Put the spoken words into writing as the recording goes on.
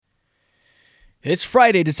It's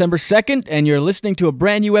Friday, December 2nd, and you're listening to a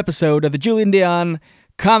brand new episode of the Julien Dion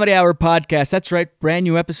Comedy Hour podcast. That's right, brand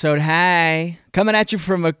new episode. Hi. Coming at you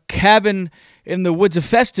from a cabin in the woods, a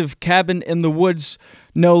festive cabin in the woods,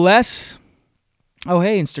 no less. Oh,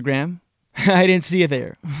 hey, Instagram. I didn't see you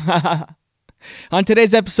there. On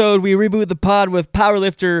today's episode, we reboot the pod with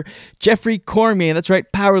powerlifter Jeffrey Cormier. That's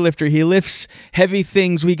right, powerlifter. He lifts heavy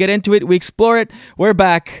things. We get into it. We explore it. We're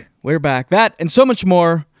back. That and so much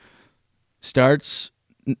more starts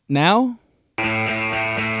now.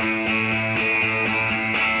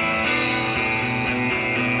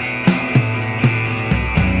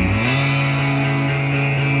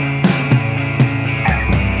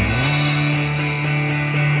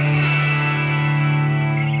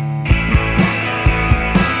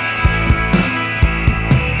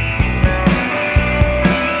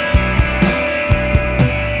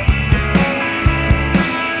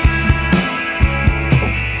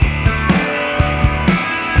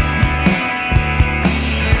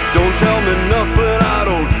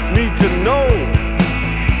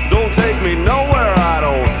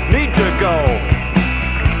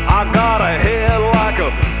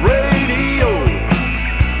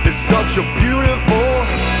 Such a beautiful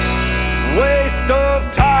waste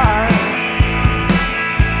of time.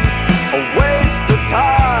 A waste of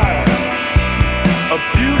time. A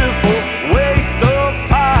beautiful waste of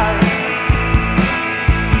time.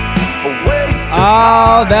 A waste of time.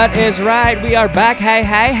 Oh, that is right. We are back.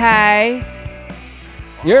 Hey.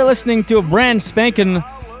 You're listening to a brand spanking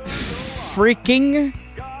freaking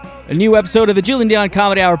a new episode of the Julien Dion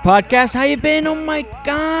Comedy Hour podcast. How you been? Oh my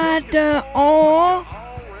God.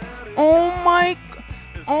 Oh my.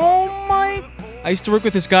 I used to work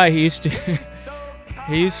with this guy. He used to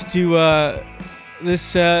he used to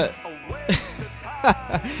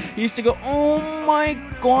go, oh my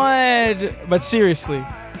God. But seriously,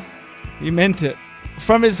 he meant it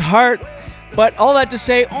from his heart. But all that to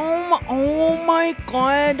say, oh my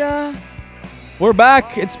God. We're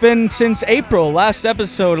back. It's been since April, last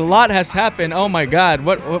episode. A lot has happened. Oh my God.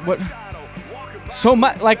 What? So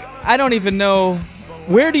much. Like, I don't even know.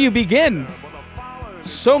 Where do you begin?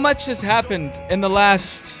 So much has happened in the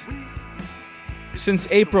since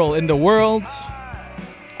April in the world.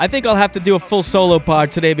 I think I'll have to do a full solo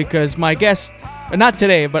pod today because my guest, not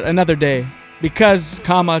today, but another day. Because,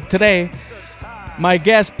 today, my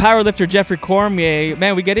guest, powerlifter Jeffrey Cormier,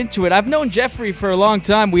 man, we get into it. I've known Jeffrey for a long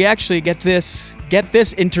time. We actually get this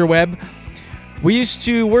interweb. We used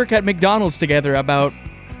to work at McDonald's together about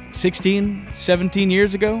 16, 17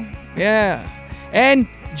 years ago. Yeah. And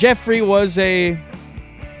Jeffrey was a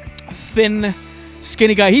thin,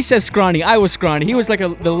 skinny guy. He says scrawny. I was scrawny. He was like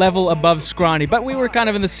the level above scrawny. But we were kind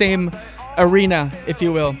of in the same arena, if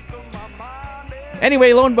you will.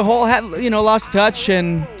 Anyway, lo and behold, lost touch.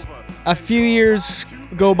 And a few years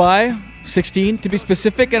go by, 16 to be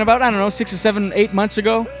specific. And about, 6 or 7, 8 months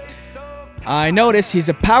ago, I noticed he's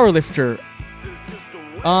a powerlifter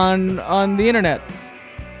on the internet.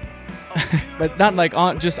 But not like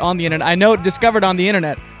just on the internet. I discovered on the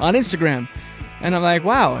internet, on Instagram. And I'm like,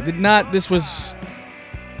 wow, that's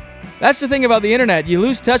the thing about the internet. You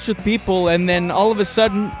lose touch with people and then all of a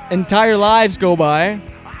sudden entire lives go by.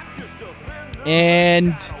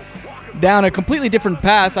 And down a completely different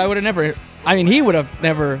path. He would have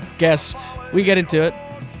never guessed, we get into it,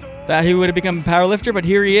 that he would have become a powerlifter. But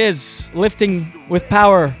here he is, lifting with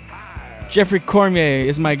power. Jeffrey Cormier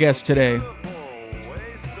is my guest today.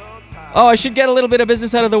 Oh, I should get a little bit of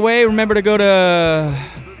business out of the way. Remember to go to,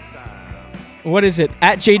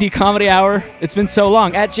 at JD Comedy Hour. It's been so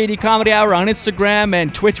long. At JD Comedy Hour on Instagram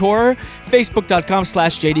and Twitter.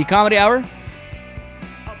 Facebook.com/JD Comedy Hour.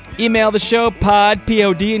 Email the show,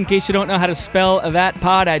 P-O-D, in case you don't know how to spell that,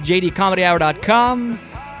 pod at jdcomedyhour.com.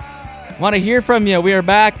 Want to hear from you. We are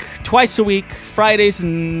back twice a week, Fridays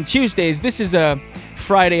and Tuesdays. This is a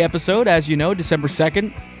Friday episode, as you know, December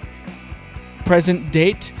 2nd. Present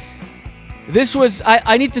date. This was,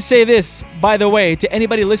 I need to say this, by the way, to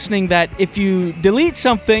anybody listening, that if you delete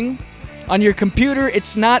something on your computer,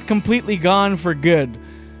 it's not completely gone for good.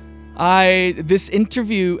 This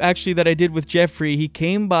interview, actually, that I did with Jeffrey, he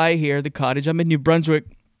came by here, the cottage. I'm in New Brunswick,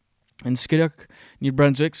 in Skiduk, New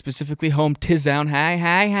Brunswick, specifically home Tizown.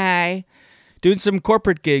 Hi. Doing some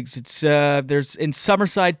corporate gigs. It's, there's in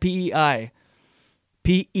Summerside,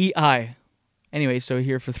 PEI. Anyway, so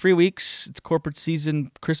here for 3 weeks. It's corporate season,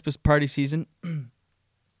 Christmas party season.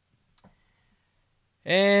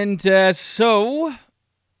 And so,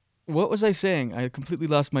 what was I saying? I completely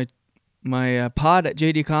lost my pod at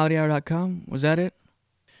jdcomedyhour.com. Was that it?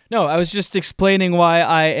 No, I was just explaining why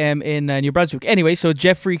I am in New Brunswick. Anyway, so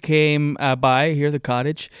Jeffrey came by here, the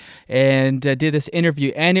cottage, and did this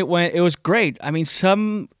interview, and it was great. I mean,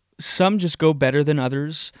 some just go better than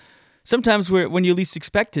others. Sometimes when you least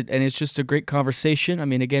expect it, and it's just a great conversation. I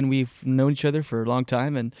mean, again, we've known each other for a long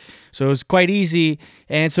time, and so it was quite easy.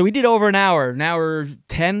 And so we did over an hour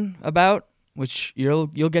 10 about, which you'll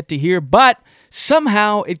get to hear. But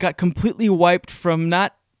somehow it got completely wiped from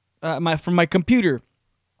my computer.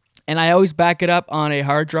 And I always back it up on a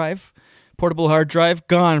hard drive, portable hard drive,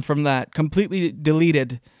 gone from that, completely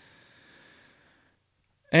deleted.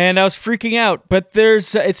 And I was freaking out, but there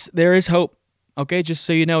is hope. Okay, just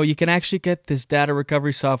so you know, you can actually get this data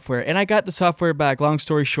recovery software. And I got the software back. Long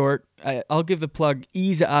story short, I'll give the plug.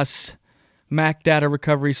 Ease Us Mac data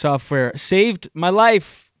recovery software saved my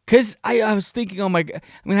life. Because I was thinking, oh my God,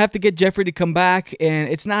 I'm going to have to get Jeffrey to come back, and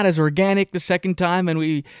it's not as organic the second time,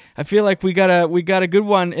 and I feel like we got a good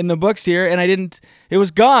one in the books here, and it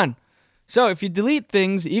was gone. So if you delete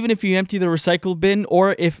things, even if you empty the recycle bin,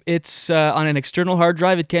 or if it's on an external hard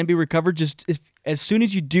drive, it can be recovered. Just as soon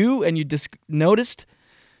as you do, and you noticed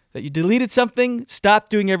that you deleted something, stop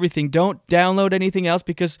doing everything. Don't download anything else,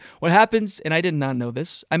 because what happens, and I did not know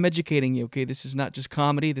this, I'm educating you, okay? This is not just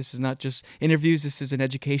comedy. This is not just interviews. This is an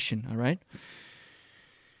education, all right?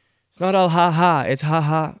 It's not all ha-ha. It's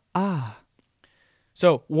ha-ha-ah.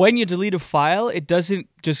 So when you delete a file, it doesn't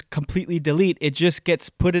just completely delete. It just gets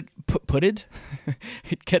putted?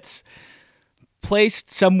 It gets placed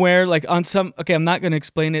somewhere, like on some, okay, I'm not going to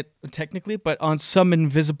explain it technically, but on some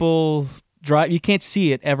invisible drive. You can't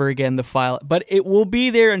see it ever again, the file, but it will be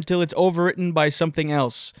there until it's overwritten by something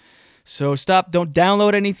else. So don't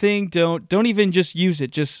download anything. Don't even just use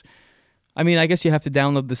it. I guess you have to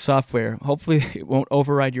download the software. Hopefully it won't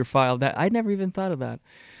override your file. I never even thought of that.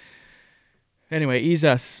 Anyway, Ease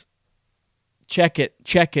Us. Check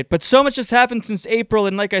it. But so much has happened since April,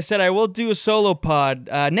 and like I said, I will do a solo pod.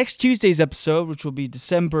 Next Tuesday's episode, which will be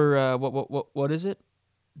December, what is it?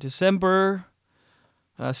 December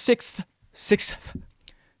 6th.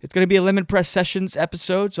 It's going to be a Lemon Press Sessions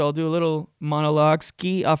episode, so I'll do a little monologue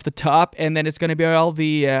ski off the top, and then it's going to be all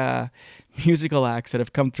the musical acts that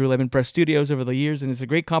have come through Lemon Press Studios over the years, and it's a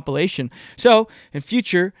great compilation. So, in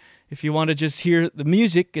future, if you want to just hear the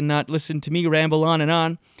music and not listen to me ramble on and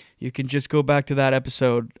on, you can just go back to that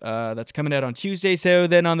episode that's coming out on Tuesday. So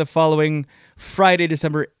then on the following Friday,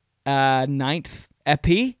 December 9th,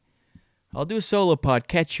 epi, I'll do a solo pod,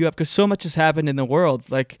 catch you up, because so much has happened in the world.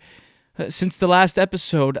 Like, since the last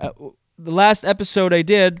episode I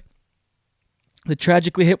did, the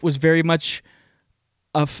Tragically Hip was very much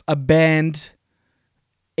of a band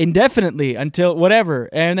indefinitely until whatever.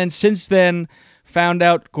 And then since then, found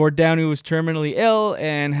out Gord Downey was terminally ill,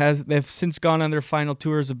 and they've since gone on their final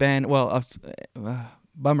tour as a band. Well,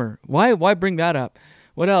 bummer. Why bring that up?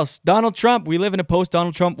 What else? Donald Trump. We live in a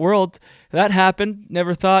post-Donald Trump world. That happened.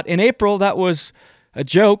 Never thought. In April, that was a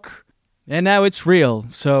joke, and now it's real.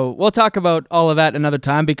 So we'll talk about all of that another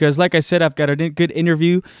time, because like I said, I've got a good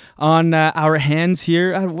interview on our hands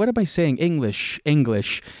here. What am I saying?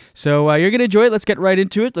 English. So you're going to enjoy it. Let's get right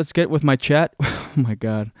into it. Let's get with my chat. Oh, my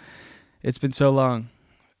God. It's been so long.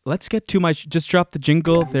 Let's get to just drop the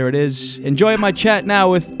jingle. There it is. Enjoy my chat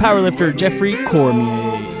now with powerlifter Jeffrey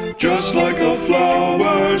Cormier. Just like the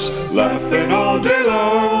flowers, laughing all day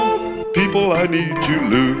long. People, I need you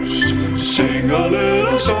loose. Sing a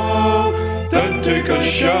little song, then take a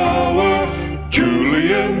shower.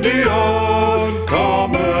 Julien Dion,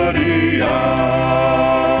 Comedy Hour.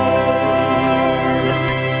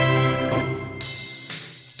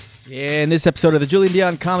 In this episode of the Julien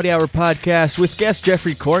Dion Comedy Hour podcast with guest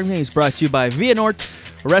Jeffrey Cormier is brought to you by Norte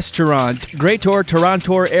Restaurant, Great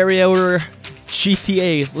Toronto area or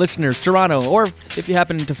GTA listeners, Toronto, or if you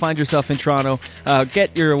happen to find yourself in Toronto, find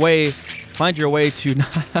your way to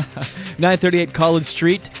 938 College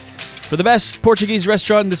Street for the best Portuguese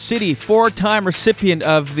restaurant in the city. 4-time recipient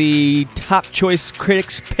of the Top Choice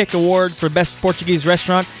Critics Pick Award for Best Portuguese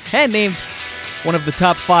Restaurant, and named one of the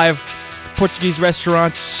top 5 Portuguese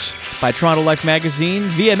restaurants by Toronto Life Magazine.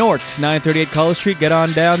 Via Norte, 938 College Street. Get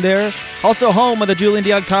on down there. Also home of the Julien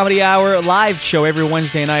Dion Comedy Hour live show every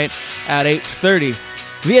Wednesday night at 8:30.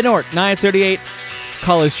 Via Norte, 938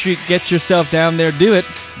 College Street. Get yourself down there. Do it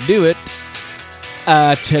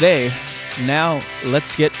today. Now,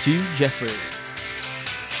 let's get to Jeffrey.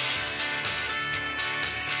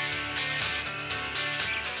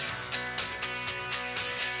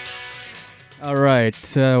 All right,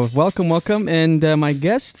 welcome, and my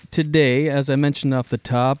guest today, as I mentioned off the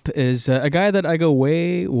top, is a guy that I go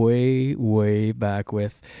way, way, way back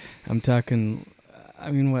with. I'm talking,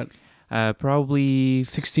 Probably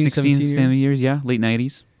 16, 17 years. Yeah, late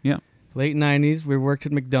 90s. Yeah, Late 90s, we worked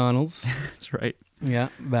at McDonald's. that's right. Yeah,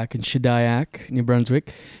 back in Shediac, New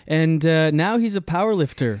Brunswick. And now he's a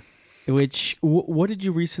powerlifter, which, what did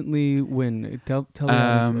you recently win? Tell the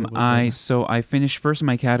audience a little bit. I finished first in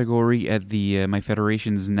my category at the my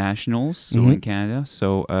federation's nationals, so in Canada.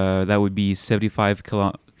 So that would be 75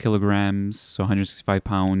 kilograms, so 165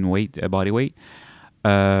 pound weight, body weight.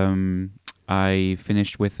 I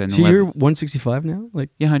finished with an So you're 165 now? Like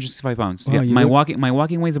 165 pounds. Wow, Yeah, you my look-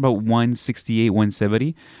 walking weight is about 168,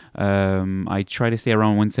 170. I try to stay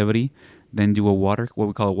around 170, then do what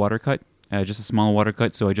we call a water cut, just a small water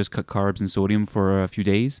cut. So I just cut carbs and sodium for a few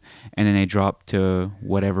days, and then I drop to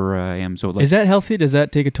whatever I am. So like, is that healthy? Does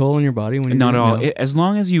that take a toll on your body when you not at all. No. As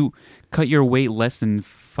long as you cut your weight less than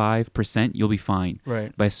 5%, you'll be fine.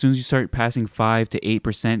 Right. But as soon as you start passing 5 to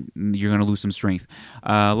 8%, you're going to lose some strength.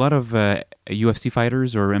 A lot of UFC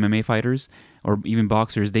fighters or MMA fighters or even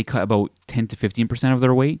boxers, they cut about 10 to 15% of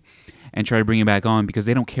their weight and try to bring it back on because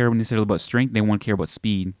they don't care necessarily about strength. They want to care about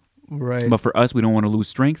speed. Right. But for us, we don't want to lose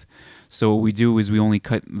strength. So what we do is we only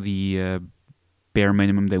cut the bare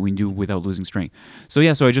minimum that we do without losing strength. So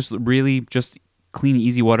yeah, so I just clean,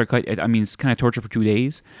 easy water cut. I mean, it's kind of torture for 2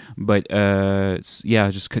 days, but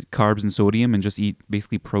just cut carbs and sodium and just eat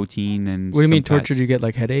basically protein and. What do you mean some torture? fats. Do you get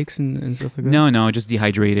like headaches and stuff like that? No, just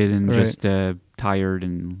dehydrated and Right. just tired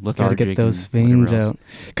and Gotta lethargic. get those and whatever veins else. out.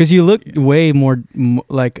 Because you look way more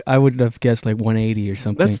like I would have guessed like 180 or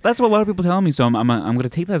something. That's what a lot of people tell me. So I'm gonna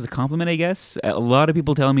take that as a compliment, I guess. A lot of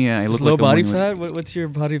people tell me I Just look low like body a one- fat. What's your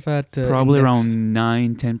body fat? Probably index? around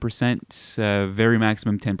 9-10%, very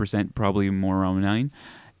maximum 10%, probably more around 9.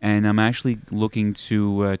 And I'm actually looking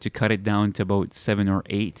to cut it down to about 7 or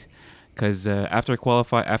 8, because after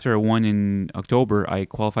I won in October, I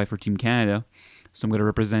qualified for Team Canada, so I'm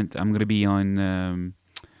going to be on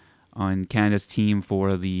Canada's team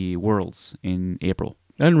for the Worlds in April.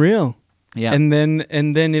 Unreal. Yeah. And then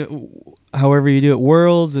however you do it,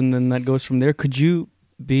 Worlds, and then that goes from there. Could you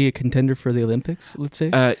be a contender for the Olympics? Let's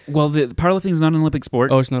say. Well, the powerlifting is not an Olympic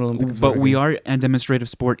sport. Oh, it's not Olympic. But we are a demonstrative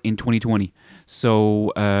sport in 2020.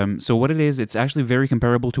 So what it is, it's actually very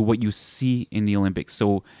comparable to what you see in the Olympics.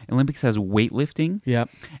 So Olympics has weightlifting. Yeah.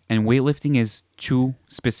 And weightlifting is 2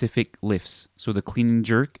 specific lifts. So the clean and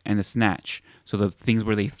jerk and the snatch. So the things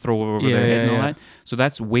where they throw over their heads and all that. So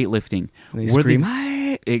that's weightlifting. And they scream,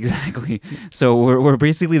 Exactly. So we're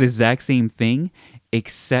basically the exact same thing,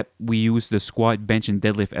 except we use the squat, bench, and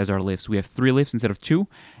deadlift as our lifts. We have 3 lifts instead of 2,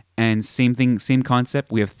 and same thing, same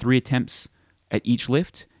concept. We have 3 attempts at each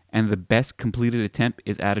lift, and the best completed attempt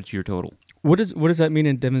is added to your total. What does that mean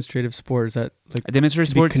in demonstrative sport? Is that like A demonstrative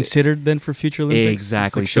to sport be considered then for future Olympics?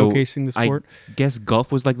 Exactly. It's like So showcasing the sport. I guess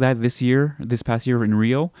golf was like that this past year in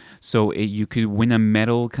Rio. So you could win a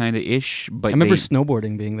medal kind of ish. But I remember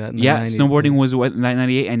snowboarding being that. In the 90s. snowboarding was what,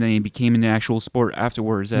 98, and then it became an actual sport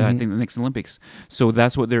afterwards. I think the next Olympics. So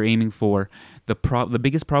that's what they're aiming for. The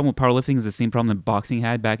biggest problem with powerlifting is the same problem that boxing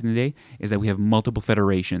had back in the day, is that we have multiple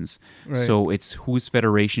federations. Right. So it's whose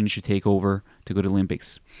federation should take over to go to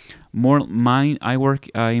Olympics. I'm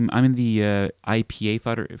in the IPA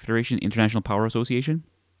Federation, International Power Association.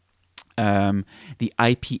 The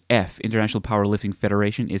IPF, International Powerlifting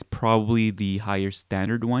Federation, is probably the higher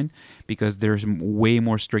standard one because there's way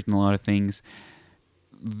more strict in a lot of things.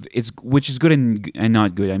 Which is good and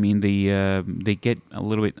not good. I mean, they get a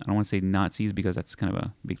little bit. I don't want to say Nazis because that's kind of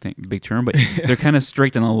a big term, but they're kind of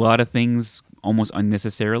strict on a lot of things, almost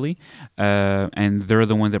unnecessarily. And they're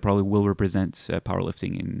the ones that probably will represent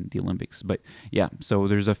powerlifting in the Olympics. But yeah, so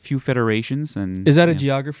there's a few federations, and Is that a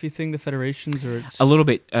geography thing? The federations, or it's a little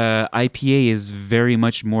bit. IPA is very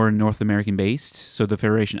much more North American based. So the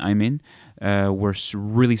federation I'm in, we're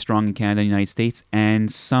really strong in Canada, United States,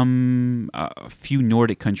 and a few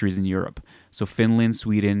Nordic countries in Europe. So Finland,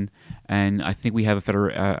 Sweden, and I think we have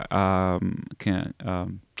a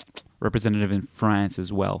representative in France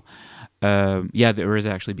as well. There is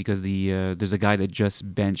actually, because there's a guy that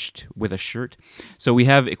just benched with a shirt. So we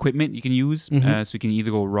have equipment you can use. So you can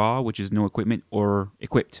either go raw, which is no equipment, or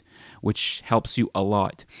equipped, which helps you a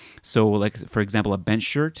lot. So like, for example, a bench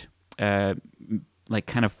shirt, like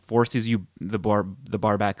kind of forces you the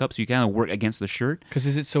bar back up, so you kind of work against the shirt. Because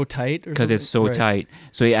is it so tight? Because it's so tight,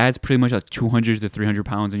 so it adds pretty much like 200 to 300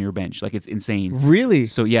 pounds on your bench. Like, it's insane. Really?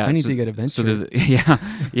 So yeah, I need to get a bench. So there's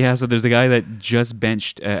So there's a guy that just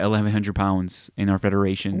benched 1,100 pounds in our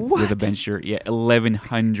federation with a bench shirt. Yeah,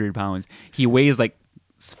 1,100 pounds. He weighs like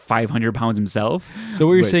 500 pounds himself. So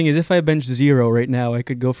what you're But- saying is, if I bench 0 right now, I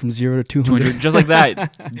could go from 0 to 200. 200, just like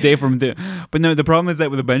that, day from day. But no, the problem is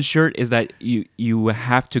that with a bench shirt is that you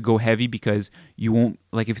have to go heavy because you won't,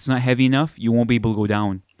 like, if it's not heavy enough, you won't be able to go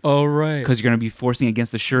down Oh, right. because you're going to be forcing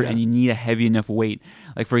against the shirt, and you need a heavy enough weight.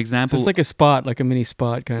 Like, for So example, it's like a spot, like a mini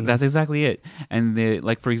spot kind of. that's exactly it. And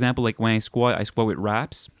like, for example, like when I squat with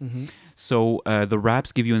wraps. So the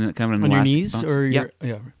wraps give you kind of an on your elastic knees bounce. or yeah. your,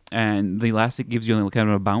 yeah. And the elastic gives you kind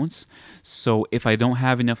of a bounce. So if I don't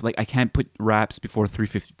have enough, like I can't put wraps before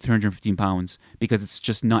 315 pounds because it's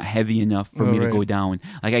just not heavy enough for me to go down.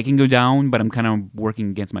 Like I can go down, but I'm kind of working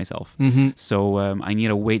against myself. So I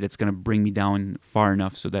need a weight that's going to bring me down far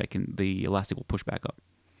enough so that the elastic will push back up.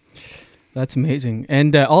 That's amazing.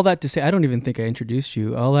 And all that to say, I don't even think I introduced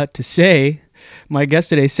you. All that to say, my guest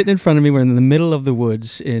today, sitting in front of me, we're in the middle of the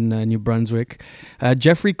woods in New Brunswick.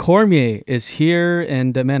 Jeffrey Cormier is here.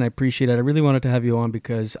 And man, I appreciate it. I really wanted to have you on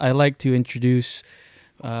because I like to introduce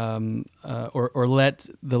or let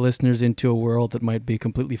the listeners into a world that might be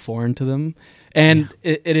completely foreign to them. And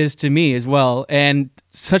it is to me as well. And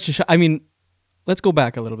such a I mean, let's go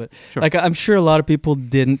back a little bit. Sure. Like, I'm sure a lot of people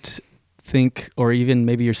didn't think, or even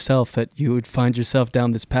maybe yourself, that you would find yourself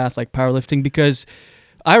down this path like powerlifting, because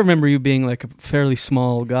I remember you being like a fairly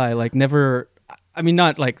small guy, like never, I mean,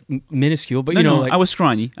 not like minuscule, but like I was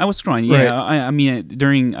scrawny. Right. Yeah, I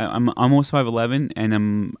mean, I'm almost 5'11",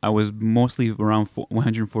 and I was mostly around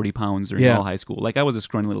 140 pounds during all high school. Like I was a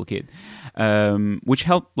scrawny little kid, which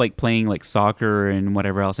helped like playing like soccer and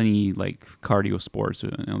whatever else, any like cardio sports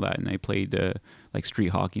and all that. And I played like street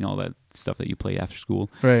hockey and all that stuff that you play after school.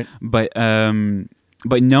 Right.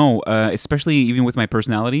 But no, especially even with my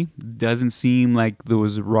personality, doesn't seem like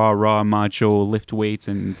those raw macho lift weights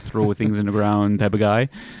and throw things in the ground type of guy.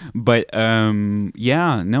 But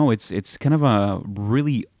yeah, no, it's kind of a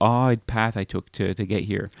really odd path I took to get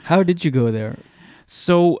here. How did you go there?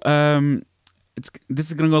 So this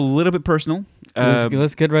is gonna go a little bit personal.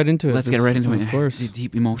 Let's get right into it. Let's get right into it. Of course.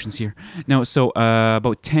 Deep emotions here. No, so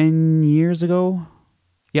about 10 years ago,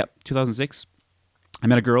 2006. I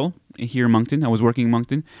met a girl here in Moncton. I was working in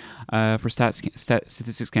Moncton for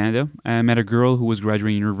Statistics Canada. I met a girl who was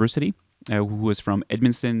graduating university, who was from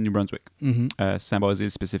Edmundston, New Brunswick, Saint-Basile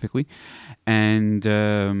specifically. And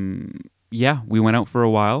we went out for a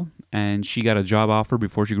while, and she got a job offer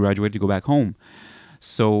before she graduated to go back home.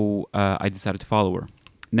 So I decided to follow her.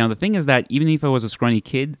 Now, the thing is that even if I was a scrawny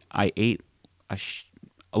kid, I ate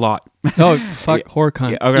a lot. Oh, fuck, whore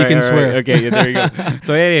cunt. Okay, you can swear. Right, okay, there you go.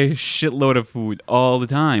 So I ate a shitload of food all the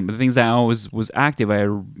time. But the things that I was active, I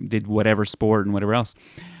did whatever sport and whatever else.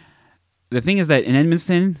 The thing is that in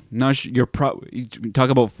Edmundston, you talk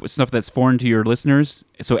about stuff that's foreign to your listeners.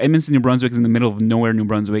 So Edmundston, New Brunswick is in the middle of nowhere. New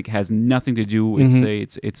Brunswick has nothing to do.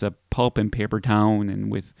 It's a pulp and paper town, and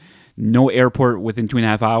with no airport within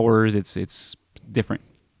 2.5 hours. It's different.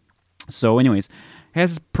 So anyways, it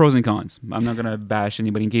has pros and cons. I'm not going to bash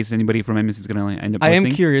anybody in case anybody from Edmundston is going to end up listening. I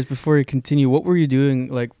am curious, before you continue, what were you doing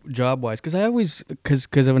like job-wise? Because I always, because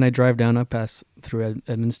when I drive down, I pass through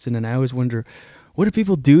Edmundston, and I always wonder, what do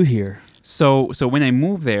people do here? So when I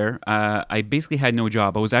moved there, I basically had no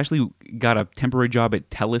job. I was actually got a temporary job at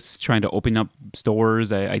TELUS trying to open up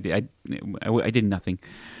stores. I did nothing.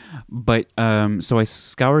 But so I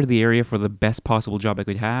scoured the area for the best possible job I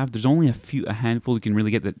could have. There's only a handful you can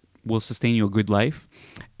really get that will sustain you a good life.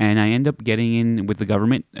 And I end up getting in with the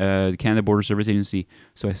government, the Canada Border Service Agency.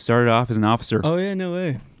 So I started off as an officer. Oh, yeah, no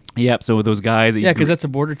way. Yep, so those guys... because that's a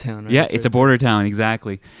border town, right? Yeah, it's a border town,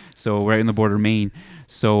 exactly. So right in the border of Maine.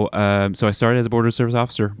 So I started as a border service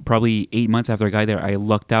officer. Probably 8 months after I got there, I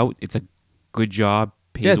lucked out. It's a good job.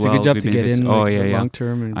 Pays it's well, a good job to benefits. get in long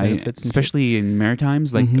term and benefits. Especially in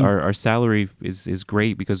Maritimes, like our salary is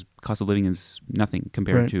great because cost of living is nothing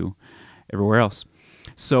compared to everywhere else.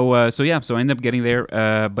 So I ended up getting there.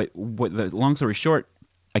 But long story short,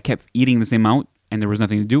 I kept eating the same amount and there was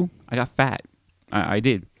nothing to do. I got fat. I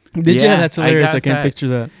did. Did you? That's hilarious. I can't fat. picture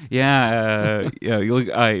that. Yeah, You look.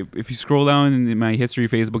 If you scroll down in my history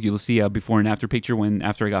Facebook, you'll see a before and after picture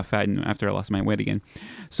after I got fat and after I lost my weight again.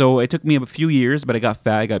 So it took me a few years, but I got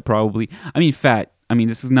fat. I got fat. I mean,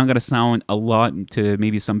 this is not going to sound a lot to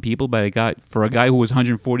maybe some people, but I got, for a guy who was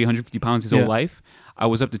 140, 150 pounds his whole life, I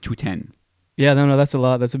was up to 210. Yeah, no, that's a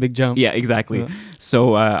lot. That's a big jump. Yeah, exactly.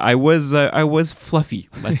 So I was fluffy,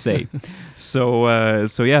 let's say. So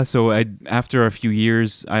after a few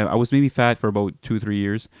years, I was maybe fat for about 2-3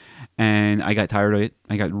 years, and I got tired of it.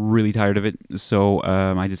 I got really tired of it. So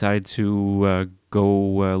I decided to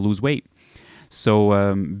go lose weight.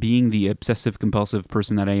 So being the obsessive compulsive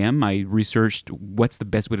person that I am, I researched what's the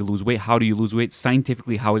best way to lose weight. How do you lose weight?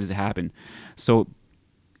 Scientifically, how does it happen? So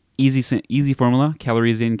easy formula: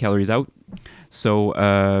 calories in, calories out.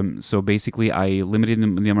 So basically, I limited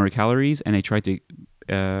the amount of calories, and I tried to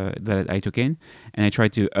that I took in, and I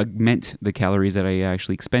tried to augment the calories that I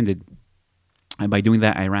actually expended. And by doing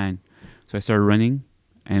that, I ran. So I started running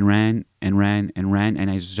and ran,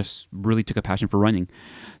 and I just really took a passion for running.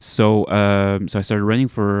 So I started running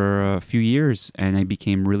for a few years, and I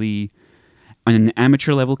became really, on an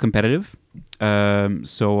amateur level, competitive.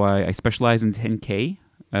 So I specialized in 10K,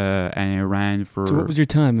 and I ran for. So what was your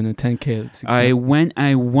time in a 10K? I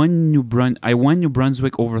won New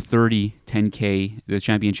Brunswick over 30 10K, the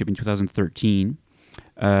championship in 2013.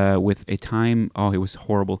 With a time, it was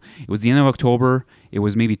horrible. It was the end of October. It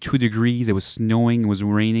was maybe 2 degrees. It was snowing. It was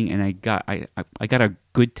raining, and I got a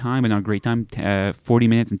good time, but not a great time. 40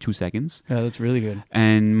 minutes and 2 seconds. Yeah, that's really good.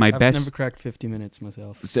 And I've never cracked 50 minutes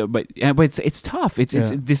myself. So, but it's tough. It's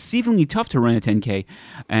deceivingly tough to run a 10K,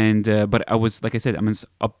 and but I was, like I said, I'm an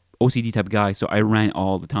OCD type guy, so I ran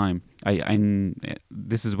all the time.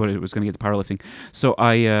 This is what it was going to get to powerlifting. So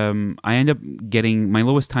I ended up getting, my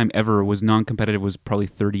lowest time ever was non-competitive, was probably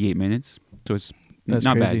 38 minutes. So that's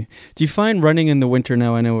not crazy. bad. Do you find running in the winter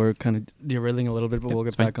now? I know we're kind of derailing a little bit, but we'll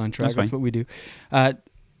get back on track. That's what we do.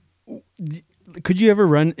 Could you ever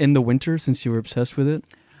run in the winter since you were obsessed with it?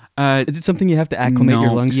 Is it something you have to acclimate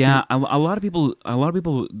your lungs to? Yeah, a lot of people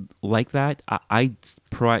like that. I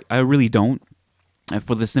really don't.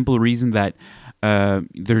 For the simple reason that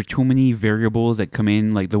there are too many variables that come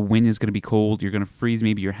in, like the wind is going to be cold, you're going to freeze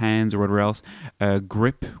maybe your hands or whatever else,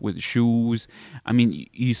 grip with shoes. I mean,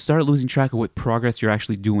 you start losing track of what progress you're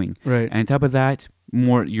actually doing. Right. And on top of that,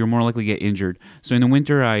 you're more likely to get injured. So in the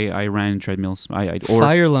winter, I ran treadmills.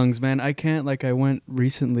 Fire lungs, man. I can't, I went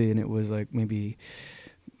recently and it was like maybe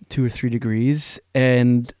 2 or 3 degrees,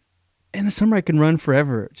 and in the summer I can run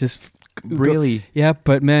forever. Just really? Yeah,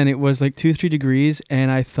 but man, it was like 2-3 degrees,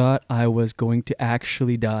 and I thought I was going to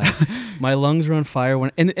actually die. My lungs were on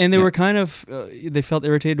fire and they were kind of they felt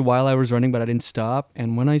irritated while I was running, but I didn't stop.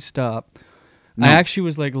 And when I stopped, I actually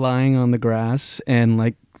was like lying on the grass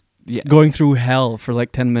and going through hell for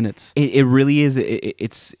like 10 minutes. It really is.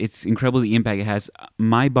 It's incredible the impact it has.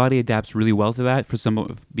 My body adapts really well to that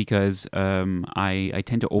because I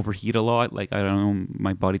tend to overheat a lot. Like, I don't know,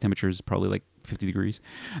 my body temperature is probably like 50 degrees.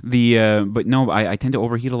 But no, I tend to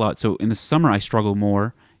overheat a lot. So in the summer I struggle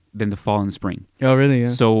more than the fall and spring. Oh, really? Yeah.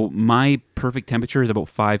 So my perfect temperature is about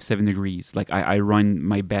 5-7 degrees. Like, I run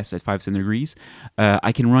my best at 5-7 degrees.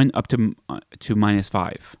 I can run up to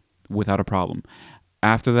 -5 without a problem.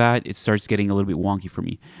 After that, it starts getting a little bit wonky for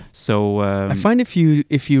me. So I find if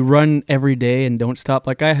you run every day and don't stop,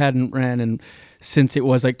 like I hadn't ran since it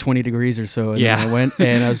was like 20 degrees or so, and then I went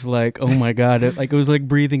and I was like, oh my god, it was like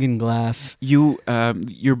breathing in glass. Your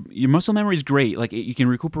muscle memory is great. Like, you can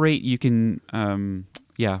recuperate. You can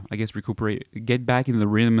recuperate, get back in the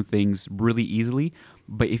rhythm of things really easily.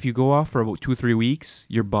 But if you go off for about 2-3 weeks,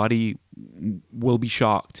 your body will be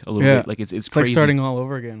shocked a little bit. Like, it's crazy. Like starting all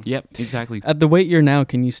over again. Yep, exactly. At the weight you're now,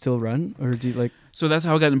 can you still run, or do you like? So that's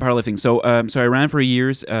how I got in powerlifting. So I ran for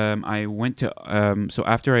years. I went to so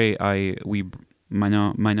after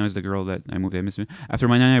Mina is the girl that I moved to. After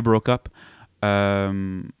Mina and I broke up, I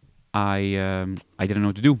didn't know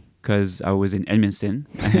what to do, because I was in Edmonton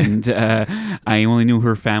and I only knew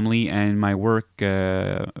her family and my work,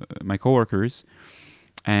 my coworkers,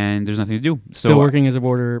 and there's nothing to do. So still working as a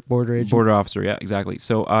border agent? Border officer, yeah, exactly.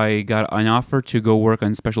 So I got an offer to go work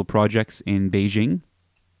on special projects in Beijing,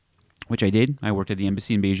 which I did. I worked at the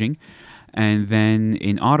embassy in Beijing, and then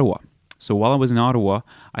in Ottawa. So while I was in Ottawa,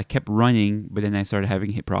 I kept running, but then I started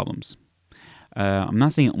having hip problems. I'm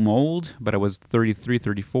not saying I'm old, but I was 33,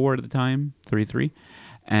 34 at the time, 33.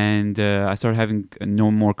 And I started having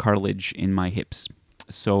no more cartilage in my hips.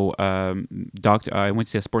 So I went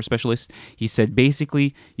to see a sports specialist. He said,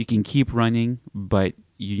 basically, you can keep running, but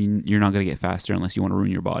you're not going to get faster unless you want to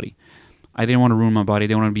ruin your body. I didn't want to ruin my body. I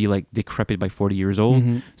didn't want to be like decrepit by 40 years old.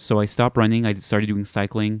 Mm-hmm. So I stopped running. I started doing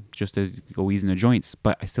cycling just to go easy in the joints,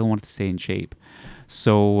 but I still wanted to stay in shape.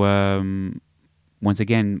 So once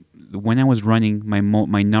again, when I was running,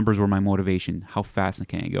 my numbers were my motivation. How fast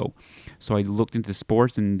can I go? So I looked into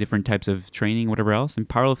sports and different types of training, whatever else, and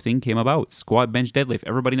powerlifting came about. Squat, bench, deadlift.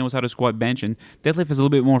 Everybody knows how to squat, bench, and deadlift is a little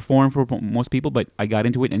bit more foreign for most people, but I got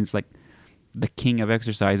into it, and it's like the king of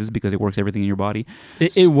exercises because it works everything in your body.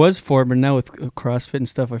 It was for, but now with CrossFit and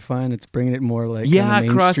stuff, I find it's bringing it more like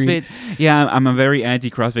CrossFit. Yeah, I'm a very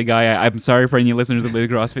anti-CrossFit guy. I'm sorry for any listeners that live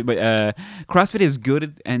CrossFit, but CrossFit is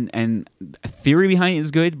good, and theory behind it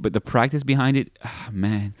is good, but the practice behind it,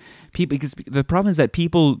 man, people. Because the problem is that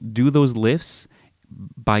people do those lifts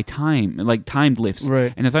by time, like timed lifts.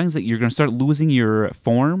 Right. And the thing is that you're going to start losing your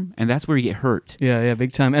form, and that's where you get hurt. Yeah,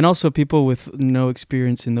 big time. And also, people with no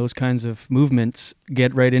experience in those kinds of movements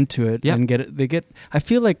get right into it and I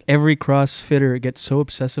feel like every CrossFitter gets so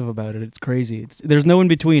obsessive about it. It's crazy. There's no in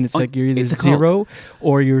between. It's like you're either zero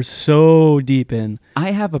or you're so deep in.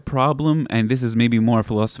 I have a problem, and this is maybe more a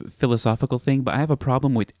philosophical thing, but I have a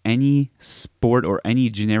problem with any sport or any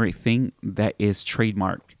generic thing that is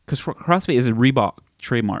trademarked. Because CrossFit is a Reebok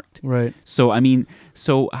trademarked. Right. So, I mean,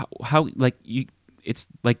 how like, it's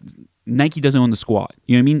like Nike doesn't own the squat.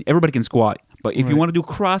 You know what I mean? Everybody can squat. But if you want to do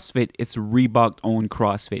CrossFit, it's Reebok owned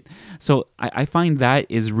CrossFit. So I find that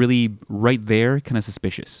is really right there kind of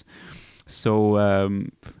suspicious. So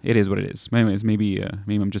it is what it is. Anyways, maybe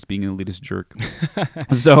I'm just being an elitist jerk.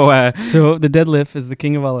 So the deadlift is the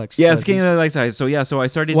king of all exercises. Yeah, it's king of all exercise. So I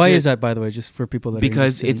started. Why is that, by the way, just for people that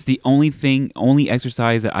because it's the only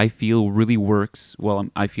exercise that I feel really works. Well,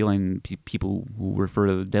 I feel in people who refer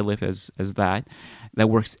to the deadlift as that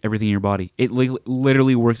works everything in your body. It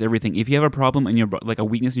literally works everything. If you have a problem in your like a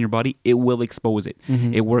weakness in your body, it will expose it.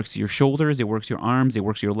 Mm-hmm. It works your shoulders, it works your arms, it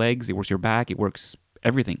works your legs, it works your back, it works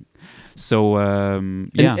everything. So and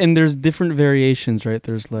there's different variations, right?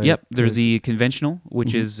 There's there's the conventional,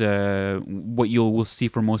 which is what will see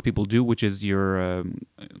for most people do, which is you're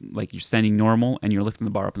standing normal and you're lifting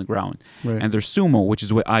the bar up on the ground. Right. And there's sumo, which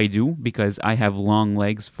is what I do because I have long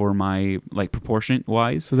legs for my proportion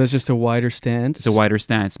wise. So that's just a wider stance. It's a wider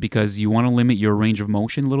stance because you want to limit your range of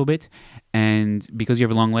motion a little bit, and because you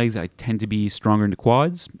have long legs, I tend to be stronger in the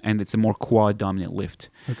quads, and it's a more quad dominant lift.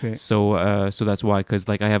 Okay. So that's why, because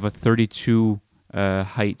I have a 32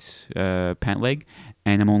 height pant leg,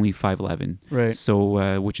 and I'm only 5'11". Right.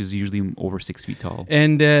 So which is usually over 6 feet tall.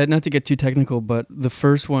 And not to get too technical, but the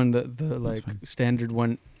first one, the standard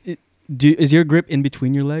one, is your grip in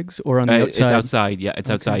between your legs or on the outside? It's outside. Yeah, it's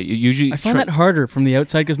outside. Usually, I find that harder from the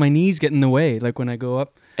outside because my knees get in the way. Like when I go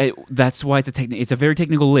up. That's why it's a very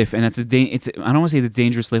technical lift, and I don't want to say it's a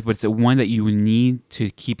dangerous lift, but it's one that you need to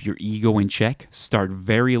keep your ego in check. Start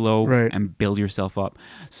very low and build yourself up.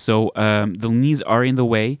 So the knees are in the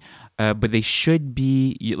way, but they should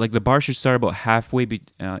be the bar should start about halfway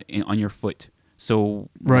on your foot. So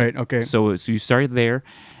okay. So you start there.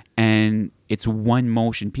 And it's one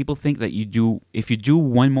motion. People think that if you do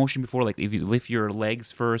one motion before, like if you lift your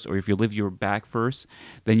legs first or if you lift your back first,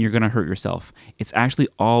 then you're going to hurt yourself. It's actually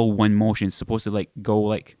all one motion. It's supposed to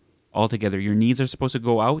go all together. Your knees are supposed to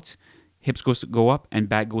go out, hips go up, and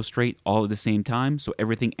back goes straight all at the same time. So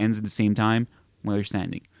everything ends at the same time while you're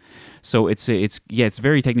standing. So it's a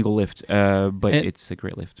very technical lift, but it's a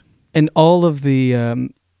great lift. And all of the...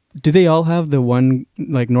 do they all have the one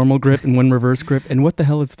normal grip and one reverse grip? And what the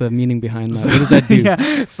hell is the meaning behind that? What does that do?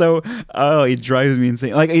 Yeah, so it drives me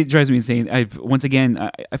insane. It drives me insane. I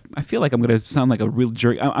feel like I'm gonna sound like a real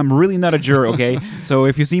jerk. I'm really not a jerk, okay? So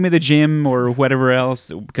if you see me at the gym or whatever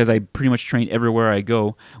else, because I pretty much train everywhere I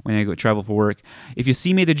go when I go travel for work. If you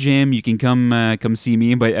see me at the gym, you can come see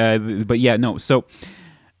me. But yeah, no. So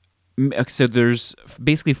there's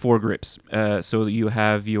basically 4 grips. So you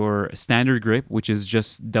have your standard grip, which is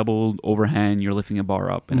just double overhand. You're lifting a bar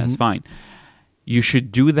up, and that's fine. You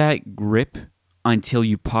should do that grip until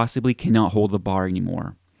you possibly cannot hold the bar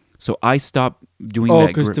anymore. So I stopped doing that grip. Oh,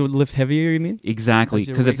 because to lift heavier, you mean? Exactly.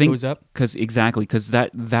 Because I think goes up? Because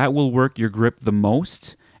that will work your grip the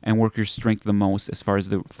most and work your strength the most as far as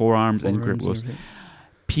the forearms and grip goes. Okay.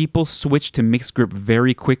 People switch to mixed grip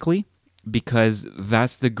very quickly, because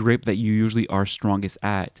that's the grip that you usually are strongest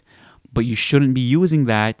at. But you shouldn't be using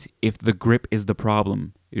that if the grip is the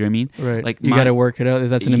problem. You know what I mean? Right. You got to work it out.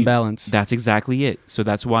 That's an imbalance. That's exactly it. So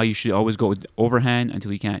that's why you should always go with overhand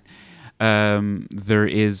until you can't. There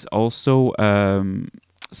is also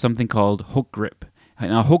something called hook grip.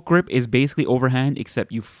 Now, hook grip is basically overhand,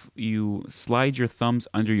 except you slide your thumbs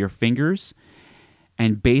under your fingers,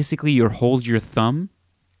 and basically you hold your thumb,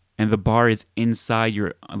 and the bar is inside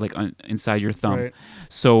your thumb. Right.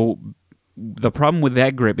 So the problem with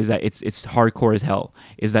that grip is that it's hardcore as hell.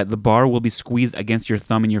 Is that the bar will be squeezed against your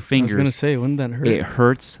thumb and your fingers. I was gonna say, wouldn't that hurt? It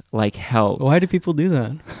hurts like hell. Why do people do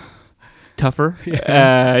that? Tougher,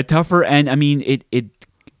 tougher, and I mean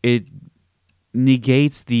it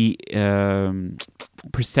negates the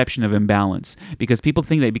perception of imbalance, because people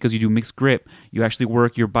think that because you do mixed grip, you actually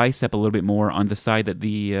work your bicep a little bit more on the side that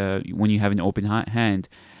when you have an open hand.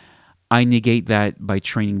 I negate that by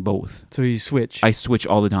training both. So you switch? I switch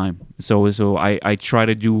all the time. So I try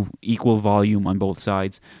to do equal volume on both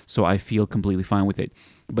sides, so I feel completely fine with it.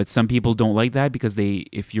 But some people don't like that because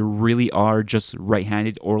if you really are just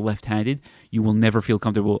right-handed or left-handed, you will never feel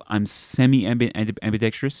comfortable. I'm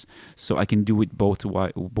semi-ambidextrous, so I can do it both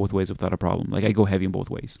ways without a problem. Like I go heavy in both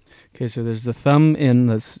ways. Okay, so there's the thumb in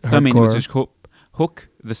this Thumb in, which hardcore. is hook,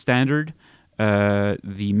 the standard,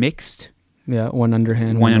 the mixed, Yeah, one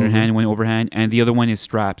underhand. one over. underhand, one overhand, and the other one is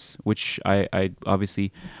straps, which I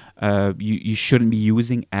obviously you shouldn't be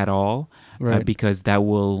using at all, Right. because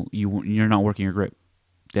you're not working your grip.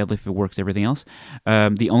 Deadlift, it works, everything else.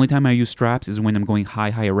 The only time I use straps is when I'm going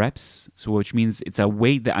higher reps, so which means it's a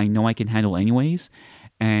weight that I know I can handle anyways,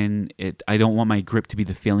 and I don't want my grip to be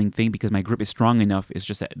the failing thing because my grip is strong enough. It's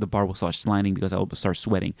just that the bar will start slanting because I'll start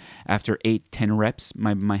sweating. After 8-10 reps,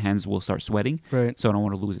 my hands will start sweating, Right. so I don't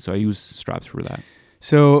want to lose it. So I use straps for that.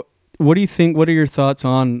 So what do you think? What are your thoughts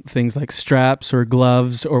on things like straps or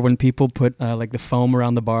gloves, or when people put like the foam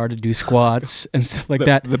around the bar to do squats and stuff like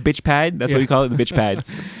that? The bitch pad, that's Yeah. what we call it, the bitch pad.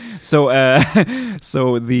 So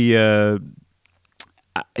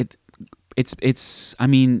it's I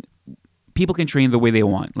mean, people can train the way they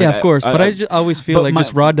want. Yeah, of course. But I always feel but like my-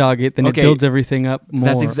 just raw dog it, then Okay. it builds everything up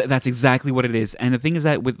more. That's exactly what it is. And the thing is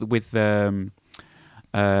that with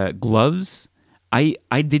gloves, I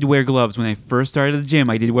did wear gloves when I first started the gym.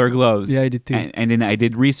 I did wear gloves. Yeah, I did too. And then I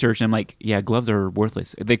did research, and I'm like, yeah, gloves are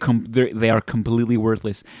worthless. They are completely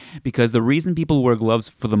worthless, because the reason people wear gloves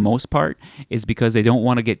for the most part is because they don't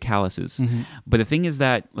want to get calluses. Mm-hmm. But the thing is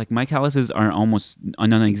that like my calluses are almost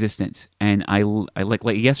non-existent, and I like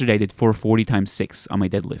yesterday I did 440 times 6 on my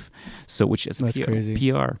deadlift, so which is That's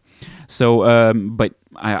crazy. PR. So but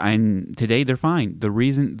and today they're fine. The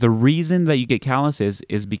reason that you get calluses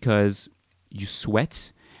is because you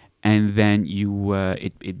sweat, and then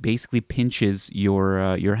it basically pinches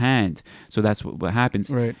your hand. So that's what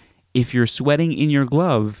happens. Right. If you're sweating in your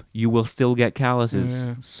glove, you will still get calluses.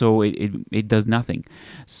 Yeah. So it does nothing.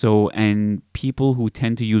 So, and people who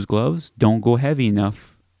tend to use gloves don't go heavy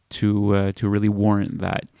enough to really warrant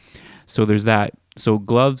that. So there's that. So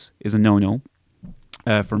gloves is a no-no.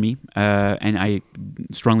 For me, and I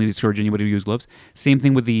strongly discourage anybody to use gloves. Same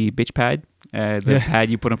thing with the bitch pad, pad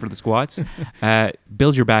you put on for the squats.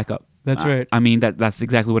 Build your back up. That's right. I mean, that's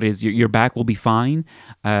exactly what it is. Your back will be fine.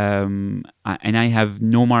 And I have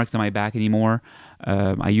no marks on my back anymore.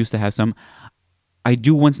 I used to have some. I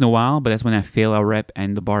do once in a while, but that's when I fail a rep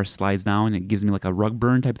and the bar slides down. It gives me like a rug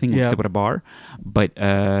burn type thing, Yeah. except with a bar. But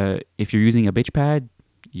if you're using a bitch pad,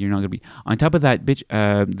 you're not gonna be on top of that. Bitch,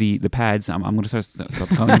 the pads. I'm gonna stop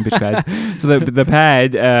calling them bitch pads. So the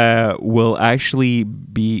pad will actually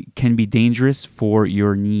can be dangerous for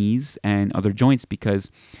your knees and other joints, because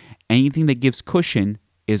anything that gives cushion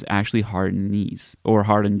is actually hard on knees or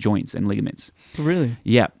hard on joints and ligaments. Really?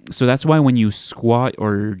 Yeah. So that's why when you squat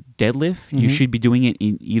or deadlift, you Mhm. should be doing it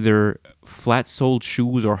in either flat-soled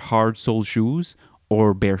shoes or hard-soled shoes,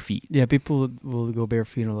 or bare feet. Yeah, people will go bare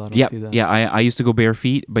feet a lot. I'll Yeah, see that. yeah. I used to go bare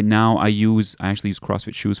feet, but now I actually use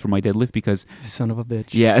CrossFit shoes for my deadlift because Son of a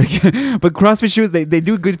bitch. yeah, but CrossFit shoes they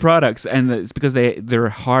do good products, and it's because they're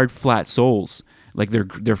hard flat soles. Like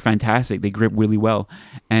they're fantastic. They grip really well.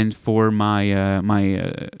 And for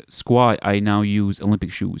my squat, I now use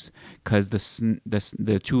Olympic shoes, because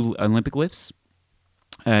the two Olympic lifts,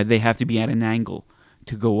 they have to be at an angle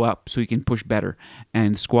to go up so you can push better.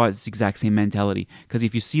 And squat is the exact same mentality, because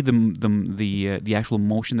if you see the actual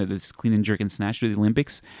motion that is clean and jerk and snatch to the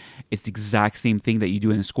Olympics, it's the exact same thing that you do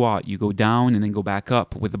in a squat. You go down and then go back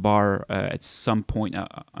up with the bar at some point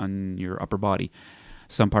on your upper body,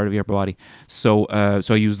 some part of your upper body. So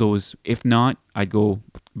I use those. If not, I'd go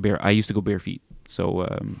bare. I used to go bare feet. So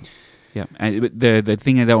yeah, and the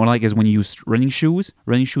thing that I don't like is when you use running shoes.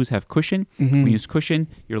 Running shoes have cushion. Mhm. When you use cushion,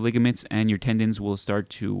 your ligaments and your tendons will start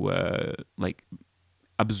to like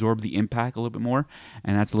absorb the impact a little bit more,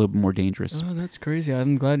 and that's a little bit more dangerous. Oh, that's crazy.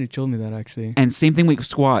 I'm glad you told me that, actually. And same thing with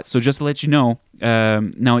squats. So just to let you know,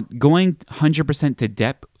 now going 100% to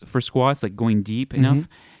depth for squats, like going deep enough,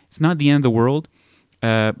 it's not the end of the world.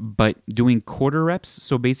 But doing quarter reps,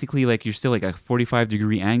 so basically like you're still like a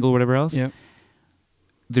 45-degree angle or whatever else. Yep.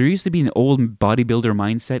 There used to be an old bodybuilder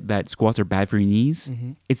mindset that squats are bad for your knees.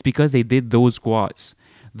 Mhm. It's because they did those squats.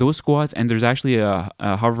 And there's actually a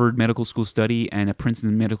Harvard Medical School study and a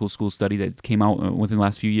Princeton Medical School study that came out within the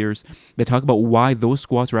last few years that talk about why those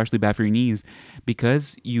squats are actually bad for your knees.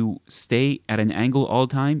 Because you stay at an angle all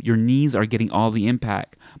the time, your knees are getting all the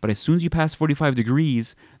impact. But as soon as you pass 45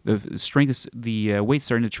 degrees, the strength, the weight's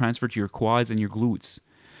starting to transfer to your quads and your glutes.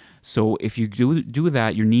 So if you do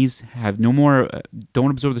that, your knees have no more,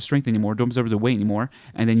 don't absorb the strength anymore, don't absorb the weight anymore,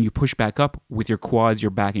 and then you push back up with your quads,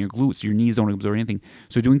 your back, and your glutes. Your knees don't absorb anything.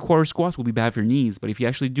 So doing quarter squats will be bad for your knees, but if you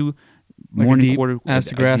actually do Like more a than deep quarter ass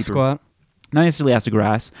to a grass deeper- squat. Not necessarily ass to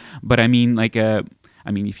grass, but I mean like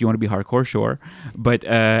if you want to be hardcore, sure, but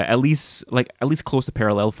at least close to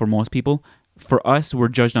parallel for most people. For us, we're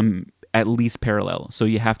judged on at least parallel, so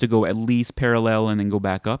you have to go at least parallel and then go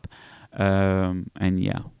back up, and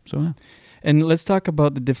yeah. So yeah. And let's talk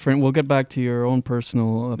about the different. We'll get back to your own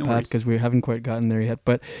personal path worries. because we haven't quite gotten there yet.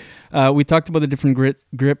 But we talked about the different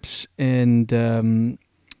grips and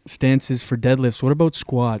stances for deadlifts. What about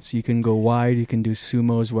squats? You can go wide. You can do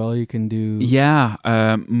sumo as well. You can do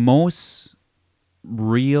most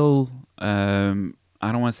real.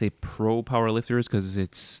 I don't want to say pro powerlifters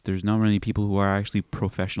because there's not many people who are actually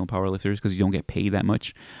professional powerlifters because you don't get paid that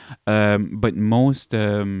much. But most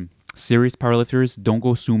serious powerlifters don't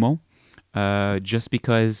go sumo, just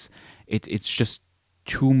because it's just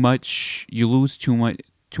too much. You lose too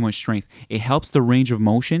much strength. It helps the range of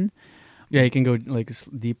motion. Yeah, you can go like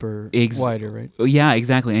deeper, wider, right? Yeah,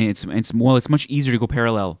 exactly. And it's much easier to go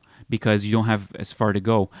parallel because you don't have as far to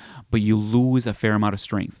go, but you lose a fair amount of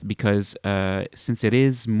strength because since it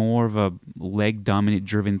is more of a leg dominant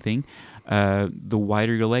driven thing, the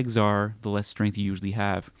wider your legs are, the less strength you usually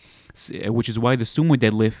have, which is why the sumo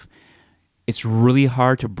deadlift, it's really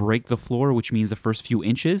hard to break the floor, which means the first few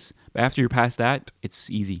inches. But after you're past that, it's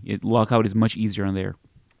easy. Lockout is much easier on there.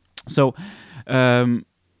 So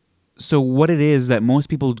what it is that most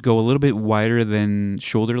people go a little bit wider than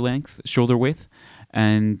shoulder width,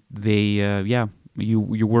 and they you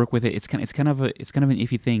work with it. It's kind of an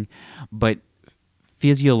iffy thing, but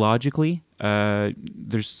physiologically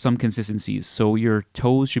there's some consistencies. So your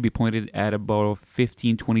toes should be pointed at about a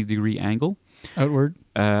 15-20 degree angle Outward.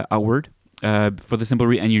 For the simple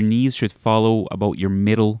reason, and your knees should follow about your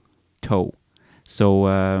middle toe.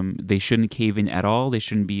 So they shouldn't cave in at all. They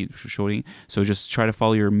shouldn't be showing. So just try to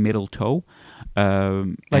follow your middle toe.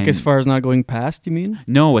 Like as far as not going past, you mean?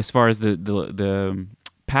 No, as far as the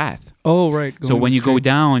path. Oh, right. So when you go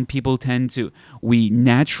down, people we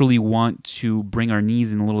naturally want to bring our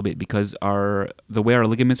knees in a little bit because the way our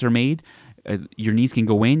ligaments are made, your knees can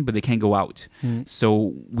go in, but they can't go out.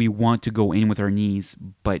 So we want to go in with our knees,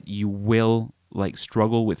 but you will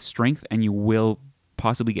struggle with strength, and you will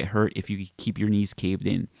possibly get hurt if you keep your knees caved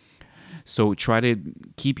in. So try to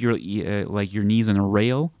keep your your knees on a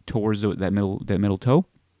rail towards that middle toe,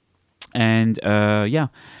 and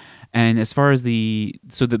And as far as the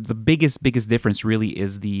biggest difference really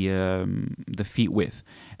is the feet width.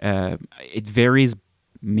 It varies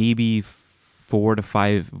maybe 4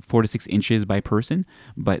 to 6 inches by person,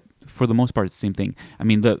 but for the most part, it's the same thing. I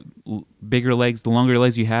mean, the bigger legs, the longer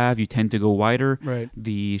legs you have, you tend to go wider. Right.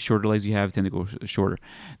 The shorter legs you have tend to go shorter.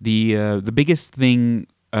 The biggest thing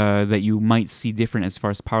that you might see different as far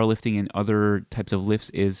as powerlifting and other types of lifts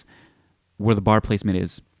is where the bar placement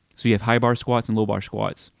is. So you have high bar squats and low bar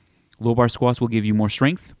squats. Low bar squats will give you more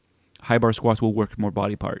strength. High bar squats will work more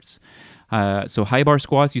body parts. So high bar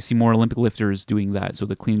squats, you see more Olympic lifters doing that. So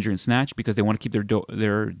the clean and jerk and snatch, because they want to keep their dough,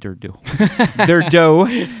 their dough.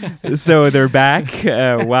 So they're back.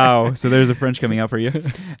 Wow. So there's a French coming out for you.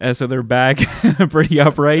 So they're back pretty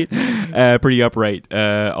upright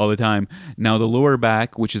all the time. Now the lower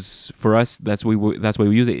back, which is for us, that's why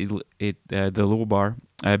we use it. The lower bar,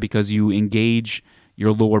 because you engage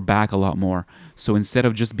your lower back a lot more. So instead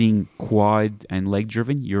of just being quad and leg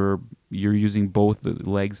driven, you're using both the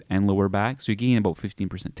legs and lower back. So you're getting about 10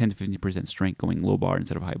 to 15% strength going low bar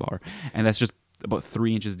instead of high bar. And that's just about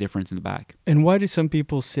 3 inches difference in the back. And why do some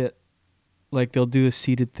people sit, like they'll do a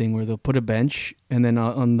seated thing where they'll put a bench and then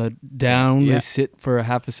on the down they sit for a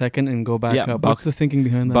half a second and go back up? What's the thinking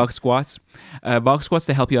behind that? Box squats. Box squats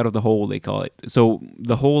to help you out of the hole, they call it. So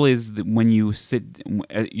the hole is when you sit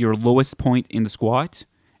at your lowest point in the squat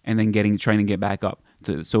and then trying to get back up.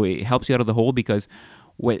 So it helps you out of the hole, because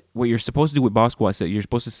what you're supposed to do with box squats is that you're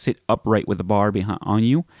supposed to sit upright with the bar on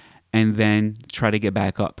you and then try to get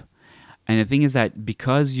back up. And the thing is that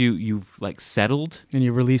because you've settled and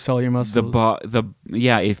you release all your muscles,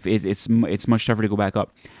 it's much tougher to go back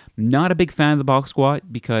up. Not a big fan of the box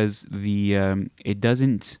squat because it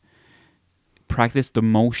doesn't practice the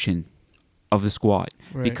motion of the squat.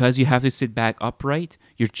 Right. Because you have to sit back upright,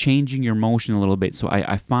 you're changing your motion a little bit. So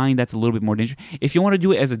I find that's a little bit more dangerous. If you want to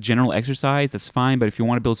do it as a general exercise, that's fine. But if you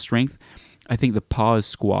want to build strength, I think the pause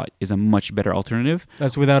squat is a much better alternative.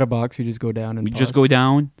 That's without a box. You just go down and pause. Just go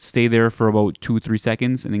down, stay there for about 2-3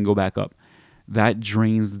 seconds, and then go back up. That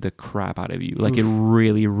drains the crap out of you. Like It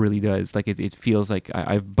really, really does. Like it feels like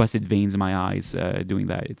I've busted veins in my eyes doing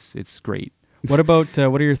that. It's great. What about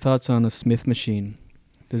what are your thoughts on a Smith machine?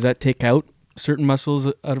 Does that take out certain muscles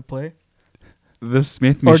out of play? The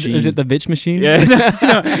Smith machine. Or is it the bitch machine? Yeah,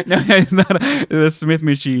 no, it's not the Smith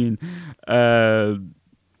machine.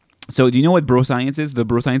 So do you know what bro science is? The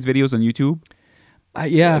bro science videos on YouTube.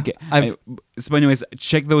 Yeah. Okay. So anyways,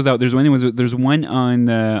 check those out. There's one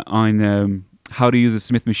on how to use a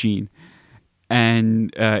Smith machine,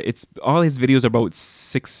 and it's all his videos are about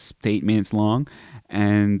 6 to 8 minutes long,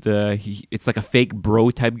 and it's like a fake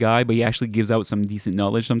bro type guy, but he actually gives out some decent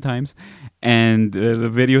knowledge sometimes. And the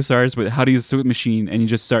video starts with how to use a Smith machine, and he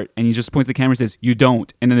just points the camera and says, "You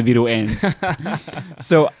don't," and then the video ends.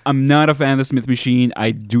 So I'm not a fan of the Smith machine.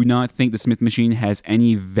 I do not think the Smith machine has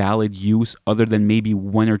any valid use other than maybe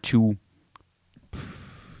 1 or 2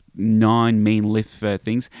 non-main lift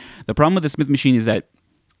things. The problem with the Smith machine is that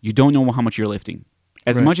you don't know how much you're lifting.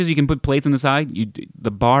 As much as you can put plates on the side,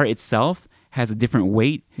 the bar itself has a different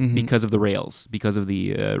weight because of the rails, because of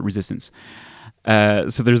the resistance.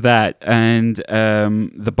 So there's that. And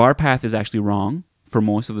the bar path is actually wrong for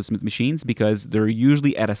most of the Smith machines because they're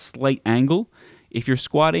usually at a slight angle. If you're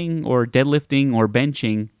squatting or deadlifting or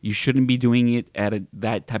benching, you shouldn't be doing it at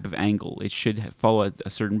that type of angle. It should follow a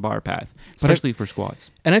certain bar path, especially for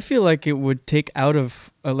squats. And I feel like it would take out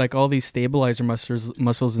of like all these stabilizer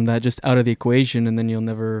muscles and that just out of the equation, and then you'll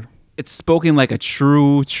never... It's spoken like a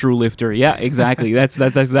true lifter. Yeah, exactly. That's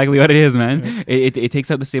exactly what it is, man. Yeah. It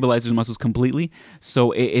takes out the stabilizer muscles completely.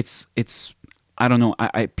 So it's I don't know.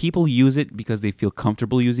 People use it because they feel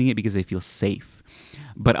comfortable using it because they feel safe.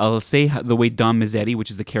 But I'll say the way Dom Mazzetti, which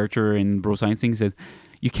is the character in Bro Science Thing, says,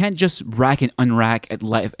 you can't just rack and unrack at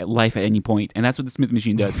life at any point, and that's what the Smith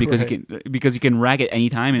machine does because you can rack at any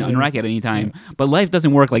time and unrack at any time. Yeah. But life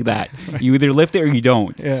doesn't work like that. Right. You either lift it or you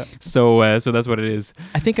don't. Yeah. So that's what it is.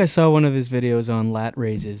 I think I saw one of his videos on lat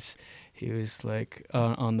raises. He was like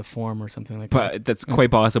on the form or something like that. But that's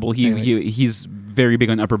quite possible. He's very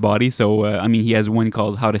big on upper body. So, I mean, he has one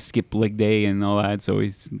called How to Skip Leg Day and all that. So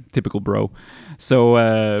he's typical bro.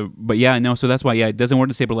 So, but yeah, no. So that's why, it doesn't work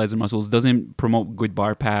to stabilize the muscles. Doesn't promote good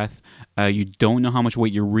bar path. You don't know how much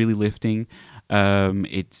weight you're really lifting.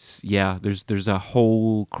 There's a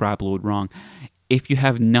whole crap load wrong. If you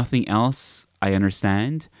have nothing else, I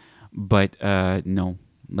understand. But no.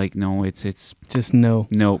 Like, no, it's just no.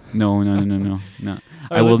 No.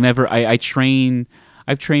 I will never. I've trained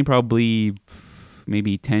probably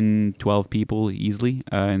maybe 10, 12 people easily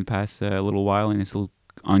in the past little while, and it's still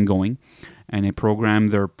ongoing. And I program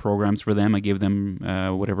their programs for them. I give them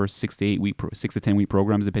whatever 6 to 10 week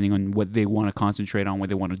programs, depending on what they want to concentrate on, what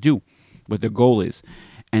they want to do, what their goal is.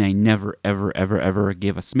 And I never, ever, ever, ever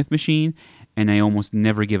give a Smith machine, and I almost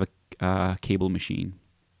never give a cable machine.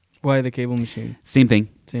 Why the cable machine? Same thing.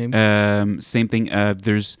 Same thing.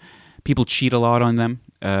 There's people cheat a lot on them.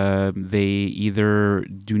 They either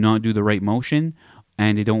do not do the right motion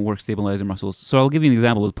and they don't work stabilizer muscles. So I'll give you an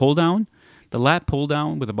example. The lat pull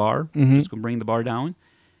down with a bar, just going to bring the bar down.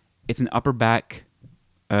 It's an upper back,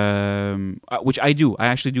 which I do. I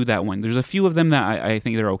actually do that one. There's a few of them that I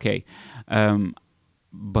think they're okay.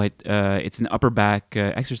 But it's an upper back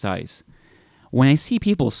exercise. When I see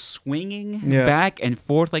people swinging back and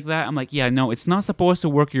forth like that, I'm like, yeah, no, it's not supposed to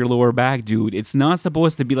work your lower back, dude. It's not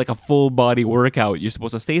supposed to be like a full body workout. You're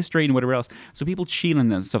supposed to stay straight and whatever else. So people cheat on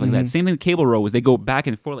that and stuff like that. Same thing with cable rows. They go back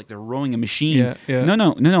and forth like they're rowing a machine. Yeah.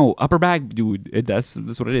 No. Upper back, dude. That's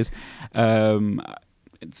what it is.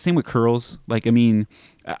 Same with curls. Like, I mean,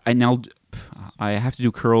 I have to do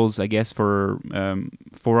curls, I guess, for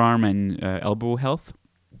forearm and elbow health,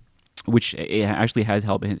 which it actually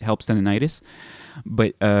helps tendonitis,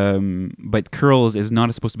 but curls is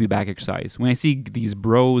not supposed to be back exercise. When I see these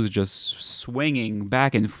bros just swinging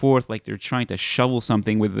back and forth like they're trying to shovel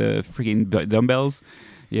something with the freaking dumbbells,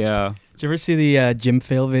 yeah. Did you ever see the gym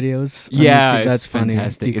fail videos? Yeah, that's funny.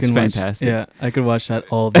 Fantastic. It's fantastic. Yeah, I could watch that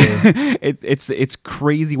all day. It's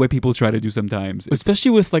crazy what people try to do sometimes. Especially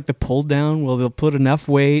with like the pull down, well, they'll put enough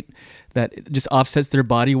weight that it just offsets their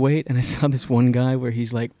body weight. And I saw this one guy where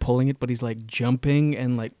he's like pulling it, but he's like jumping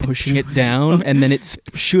and like pushing it down, and then it's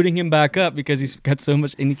shooting him back up because he's got so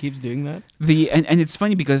much, and he keeps doing that. And it's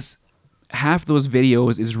funny because half those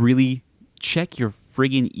videos is really check your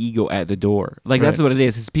friggin' ego at the door. Like, that's what it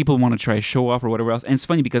is. It's people want to try to show off or whatever else. And it's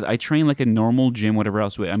funny because I train like a normal gym, whatever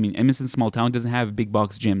else. I mean, Edmonton small town doesn't have big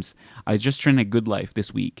box gyms. I just trained at Good Life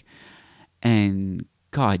this week. And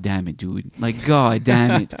God damn it, dude. Like, God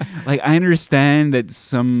damn it. Like, I understand that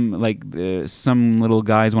some little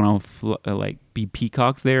guys want to be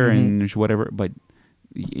peacocks there and whatever, but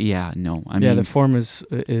yeah, no. I mean, the form is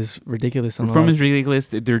ridiculous. The form is ridiculous.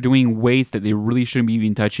 They're doing weights that they really shouldn't be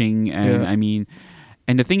even touching. And I mean,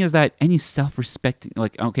 and the thing is that any self-respecting,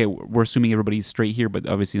 like, okay, we're assuming everybody's straight here, but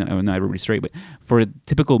obviously not everybody's straight. But for a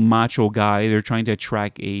typical macho guy, they're trying to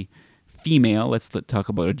attract a female. Let's talk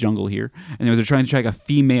about a jungle here. And they're trying to track a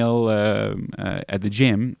female at the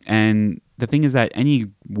gym. And the thing is that any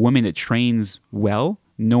woman that trains well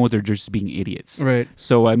know they're just being idiots. Right.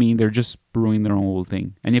 So I mean, they're just brewing their own little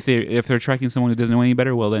thing. And if they're attracting someone who doesn't know any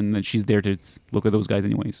better, well, then she's there to look at those guys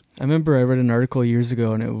anyways. I remember I read an article years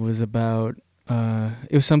ago, and it was about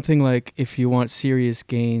it was something like, if you want serious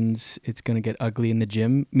gains, it's going to get ugly in the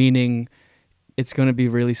gym, meaning it's going to be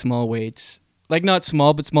really small weights. Like, not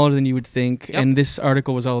small, but smaller than you would think. Yep. And this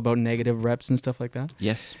article was all about negative reps and stuff like that.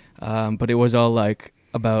 Yes. But it was all like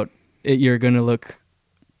about it, you're going to look,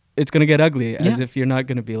 it's going to get ugly, as if you're not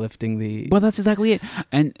going to be lifting the... Well, that's exactly it.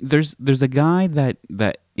 And there's a guy that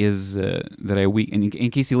is that I in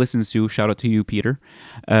case he listens to, shout out to you, Peter.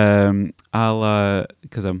 I'll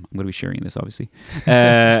because I'm going to be sharing this, obviously.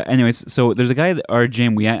 Anyways, so there's a guy at our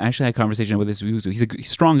gym. We actually had a conversation with this. He's a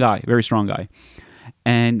strong guy, very strong guy.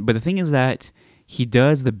 But the thing is that he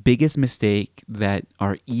does the biggest mistake that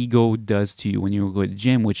our ego does to you when you go to the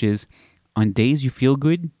gym, which is on days you feel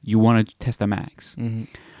good, you want to test the max. Mm-hmm.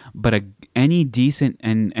 But any decent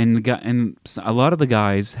and a lot of the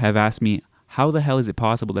guys have asked me, how the hell is it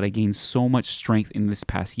possible that I gained so much strength in this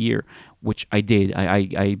past year? Which I did.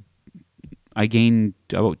 I gained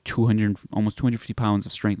about 200, almost 250 pounds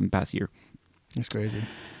of strength in the past year. That's crazy.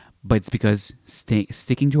 But it's because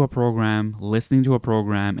sticking to a program, listening to a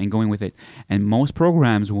program, and going with it. And most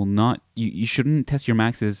programs will not. You shouldn't test your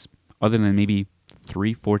maxes other than maybe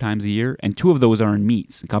 3-4 times a year, and 2 of those are in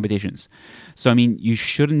meets and competitions. So I mean, you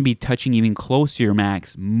shouldn't be touching even close to your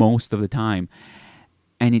max most of the time.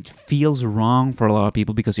 And it feels wrong for a lot of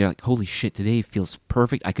people because you're like, holy shit, today feels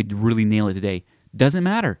perfect. I could really nail it today. Doesn't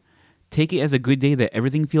matter. Take it as a good day that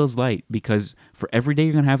everything feels light, because for every day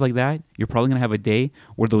you're going to have like that, you're probably going to have a day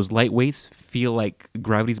where those light weights feel like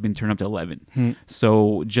gravity's been turned up to 11.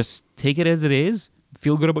 So just take it as it is.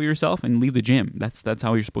 Feel good about yourself and leave the gym. That's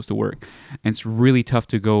how you're supposed to work. And it's really tough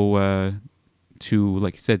to go to,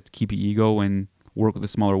 like you said, keep your ego and work with the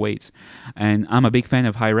smaller weights. And I'm a big fan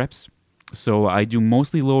of high reps. So I do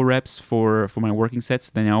mostly low reps for my working sets.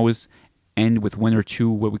 Then I always end with 1 or 2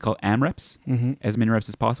 what we call AM reps, as many reps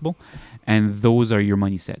as possible. And those are your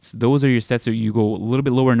money sets. Those are your sets that you go a little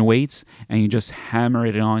bit lower in weights and you just hammer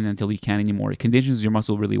it on until you can't anymore. It conditions your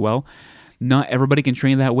muscle really well. Not everybody can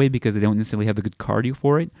train that way because they don't necessarily have the good cardio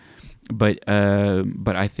for it. But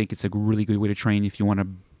I think it's a really good way to train if you want to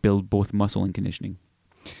build both muscle and conditioning.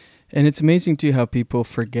 And it's amazing too how people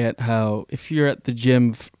forget how, if you're at the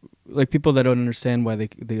gym, like people that don't understand why they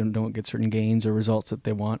don't get certain gains or results that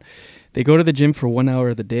they want, they go to the gym for 1 hour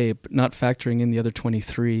of the day, but not factoring in the other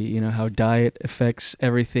 23. You know how diet affects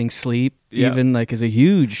everything. Sleep, even like, is a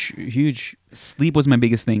huge. Sleep was my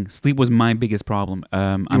biggest thing. Sleep was my biggest problem.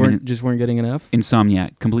 Just weren't getting enough.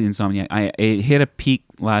 Insomnia, complete insomnia. It hit a peak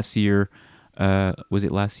last year. Was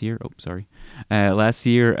it last year? Oh, sorry. Last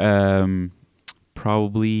year.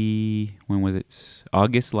 Probably, when was it?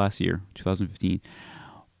 August last year, 2015.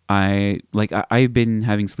 I've been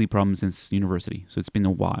having sleep problems since university, so it's been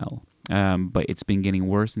a while. But it's been getting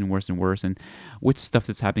worse and worse and worse, and with stuff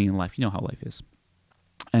that's happening in life, you know how life is.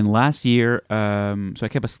 And last year, so I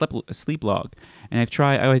kept a sleep log, and I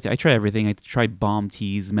tried everything. I tried balm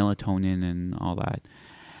teas, melatonin, and all that.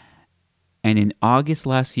 And in August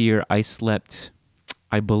last year, I slept,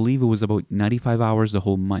 I believe it was about 95 hours the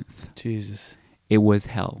whole month. Jesus. It was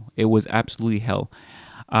hell. It was absolutely hell.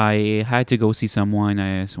 I had to go see someone.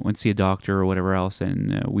 I went to see a doctor or whatever else,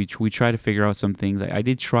 and we tried to figure out some things. I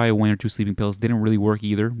did try 1 or 2 sleeping pills. Didn't really work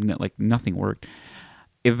either. Like, nothing worked.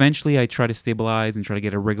 Eventually, I tried to stabilize and try to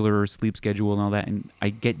get a regular sleep schedule and all that, and I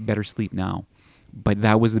get better sleep now. But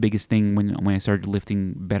that was the biggest thing when I started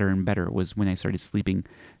lifting better and better, was when I started sleeping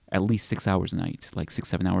at least 6 hours a night, like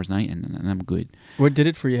 6-7 hours a night, and I'm good. What did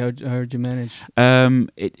it for you? How did you manage?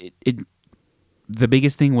 The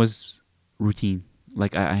biggest thing was routine.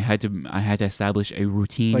 Like I had to establish a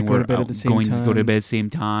routine, like where go to bed at the same time. To go to bed at the same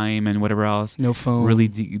time and whatever else. No phone. Really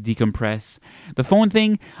decompress. The phone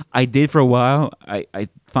thing I did for a while. I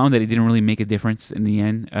found that it didn't really make a difference in the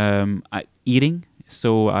end. Eating.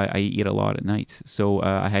 So I eat a lot at night. So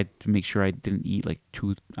I had to make sure I didn't eat like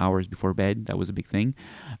 2 hours before bed. That was a big thing.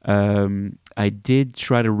 I did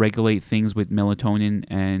try to regulate things with melatonin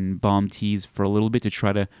and balm teas for a little bit to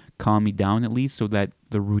try to calm me down at least, so that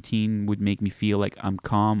the routine would make me feel like I'm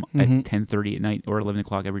calm at 10:30 at night or 11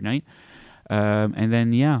 o'clock every night. And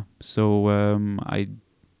then, so other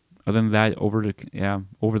than that, over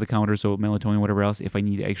the counter, so melatonin, whatever else, if I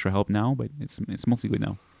need extra help now, but it's mostly good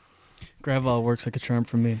now. Gravol works like a charm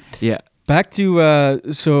for me. Yeah. Back to,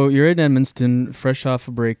 so you're in Edmundston, fresh off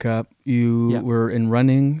a breakup. You were in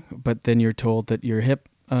running, but then you're told that your hip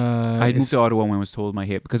I moved to Ottawa when I was told my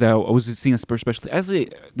hip because I was seeing a specialist.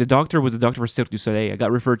 Actually, the doctor was the doctor for Cirque du Soleil. I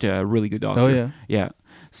got referred to a really good doctor. Oh, yeah. Yeah.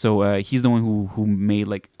 So he's the one who made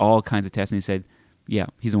like all kinds of tests, and he said, yeah,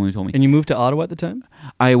 he's the one who told me. And you moved to Ottawa at the time?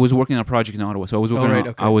 I was working on a project in Ottawa, so I was working. right,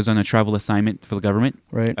 okay. I was on a travel assignment for the government.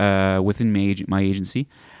 Right. Within my agency.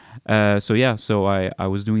 So I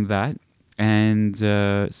was doing that. And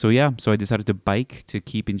so I decided to bike to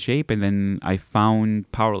keep in shape, and then I found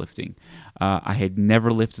powerlifting. I had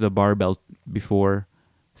never lifted a barbell before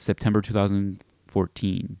September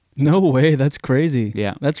 2014. No way, that's crazy.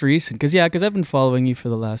 Yeah. That's recent. Because I've been following you for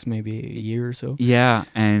the last maybe a year or so. Yeah,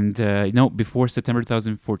 and before September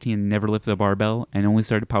 2014, I never lifted a barbell, and only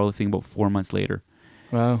started powerlifting about 4 months later.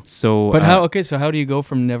 Wow. So, but so how do you go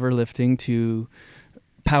from never lifting to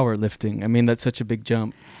powerlifting? I mean, that's such a big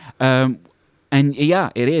jump. And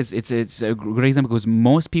yeah, it is. It's a great example because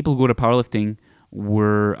most people who go to powerlifting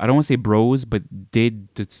were, I don't want to say bros, but did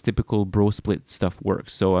the typical bro split stuff work.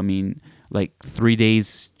 So, I mean, like 3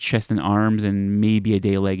 days chest and arms and maybe a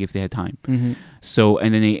day leg if they had time. Mm-hmm. So,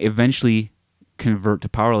 and then they eventually convert to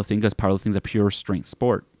powerlifting because powerlifting is a pure strength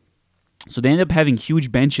sport. So they end up having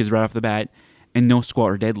huge benches right off the bat and no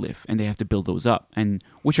squat or deadlift, and they have to build those up, and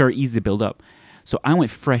which are easy to build up. So I went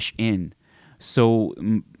fresh in. So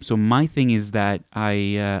my thing is that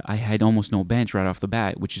I had almost no bench right off the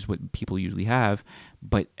bat, which is what people usually have,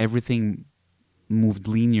 but everything moved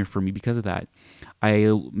linear for me because of that. I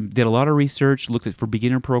did a lot of research, looked at for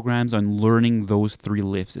beginner programs on learning those 3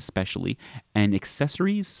 lifts especially, and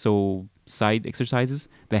accessories, so side exercises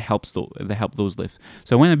that help those lifts.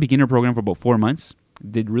 So I went on a beginner program for about 4 months,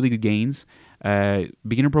 did really good gains.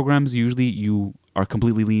 Beginner programs, usually you are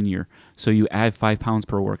completely linear, so you add 5 pounds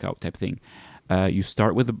per workout type thing. You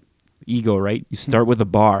start with the ego, right? You start with a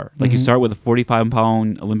bar. Like you start with a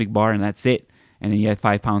 45-pound Olympic bar, and that's it. And then you add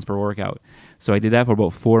 5 pounds per workout. So I did that for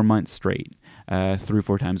about 4 months straight, 3 or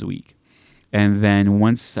 4 times a week. And then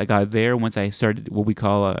once I got there, once I started what we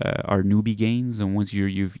call our newbie gains, and once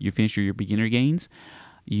you finish your beginner gains,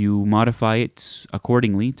 you modify it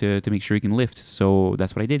accordingly to make sure you can lift. So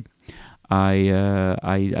that's what I did.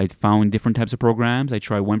 I found different types of programs. I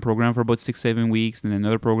tried one program for about 6-7 weeks, and then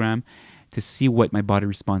another program to see what my body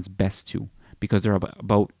responds best to, because there are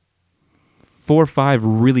about 4 or 5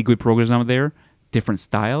 really good programs out there, different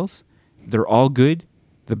styles. They're all good.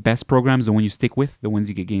 The best programs, the one you stick with, the ones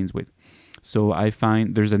you get gains with. So I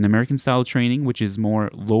find there's an American style training, which is more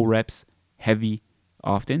low reps, heavy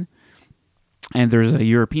often. And there's a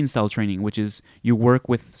European style training, which is you work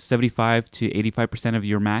with 75 to 85% of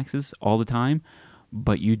your maxes all the time,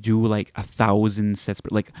 but you do like 1,000 sets.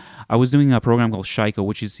 Like I was doing a program called Shaiko,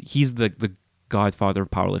 which is, he's the godfather of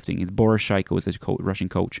powerlifting. It's Boris Shaiko is a Russian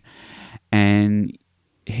coach. And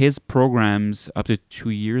his programs up to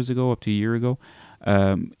a year ago,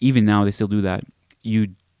 even now they still do that.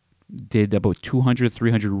 You did about 200,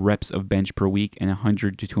 300 reps of bench per week and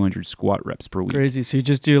 100 to 200 squat reps per week. Crazy. So you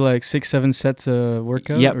just do like 6-7 sets a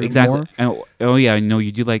workout? Yep, exactly. More?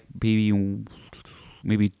 You do like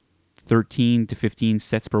maybe 13 to 15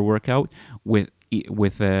 sets per workout with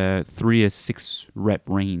 3 to 6 rep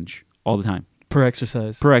range all the time. Per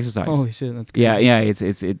exercise. Holy shit, that's crazy. Yeah.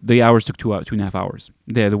 The hours took 2.5 hours.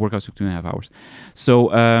 The workouts took 2.5 hours. So,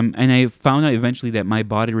 and I found out eventually that my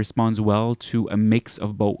body responds well to a mix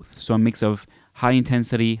of both. So a mix of high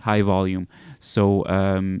intensity, high volume. So,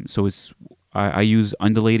 I use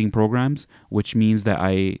undulating programs, which means that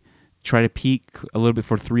I try to peak a little bit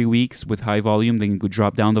for 3 weeks with high volume, then go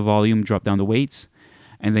drop down the volume, drop down the weights,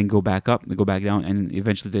 and then go back up, then go back down, and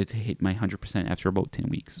eventually to hit my 100% after about 10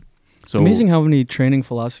 weeks. So, it's amazing how many training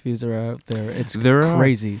philosophies there are out there. It's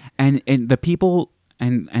crazy. And the people,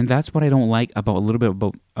 and that's what I don't like about a little bit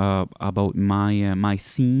about my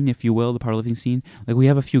scene, if you will, the powerlifting scene. Like we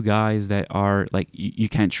have a few guys that are like you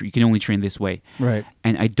can only train this way, right?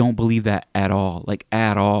 And I don't believe that at all. Like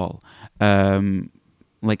at all. There's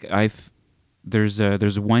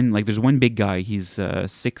one big guy. He's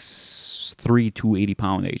 6'3", 280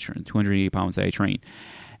 pound. 280 pounds that I train.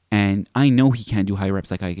 And I know he can't do high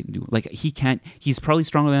reps like I can do. Like he can't. He's probably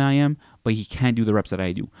stronger than I am, but he can't do the reps that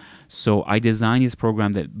I do. So I designed his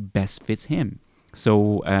program that best fits him.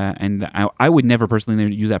 So and I would never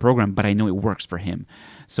personally use that program, but I know it works for him.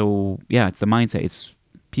 So yeah, it's the mindset. It's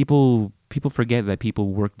people forget that people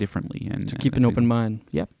work differently, and to keep an open mind.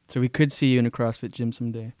 Yeah. So we could see you in a CrossFit gym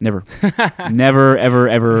someday. Never, never,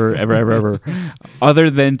 ever. Other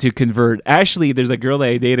than to convert. Actually, there's a girl that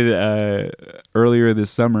I dated earlier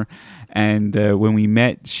this summer, and when we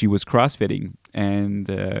met, she was CrossFitting, and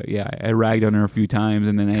I ragged on her a few times,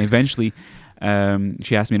 and then I eventually,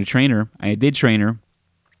 she asked me to train her. I did train her,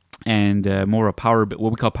 and more a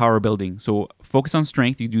what we call power building. So focus on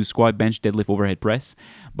strength. You do squat, bench, deadlift, overhead press,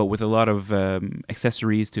 but with a lot of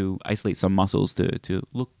accessories to isolate some muscles to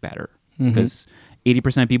look better. Because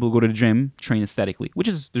 80% of people who go to the gym train aesthetically, which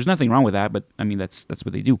is, there's nothing wrong with that, but I mean that's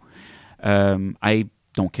what they do. I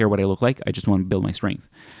don't care what I look like. I just want to build my strength.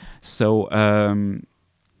 So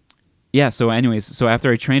so anyways, so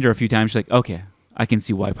after I trained her a few times, she's like, okay, I can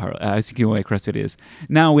see why I see why CrossFit is.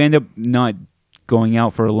 Now we end up not going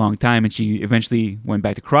out for a long time, and she eventually went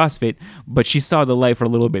back to CrossFit, but she saw the light for a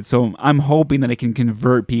little bit. So I'm hoping that I can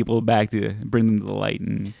convert people back to bring them to the light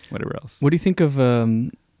and whatever else. What do you think of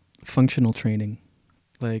functional training?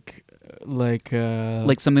 Like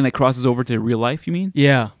something that crosses over to real life, you mean?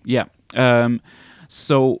 Yeah. Yeah.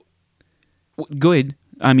 Good.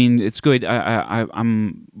 I mean, it's good.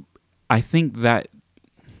 I think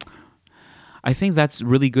that's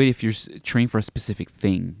really good if you're trained for a specific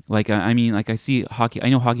thing. Like, I mean, like I see hockey. I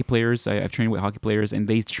know hockey players. I've trained with hockey players, and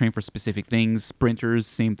they train for specific things. Sprinters,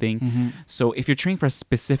 same thing. So if you're trained for a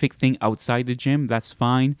specific thing outside the gym, that's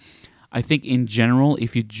fine. I think in general,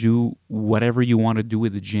 if you do whatever you want to do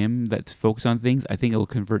with the gym that's focused on things, I think it'll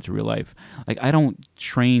convert to real life. Like, I don't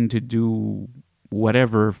train to do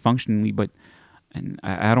whatever functionally, but and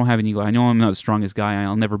I don't have any ego. I know I'm not the strongest guy.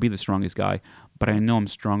 I'll never be the strongest guy, but I know I'm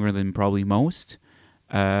stronger than probably most.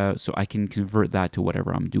 So I can convert that to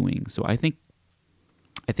whatever I'm doing. So I think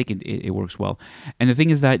it works well. And the thing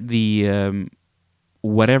is that the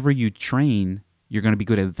whatever you train, you're going to be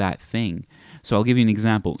good at that thing. So I'll give you an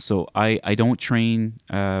example. So I don't train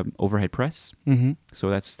overhead press. So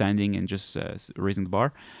that's standing and just raising the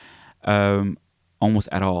bar almost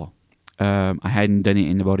at all. I hadn't done it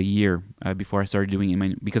in about a year before I started doing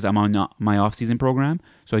it because I'm on my off-season program.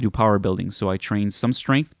 So I do power building. So I train some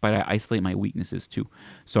strength, but I isolate my weaknesses too.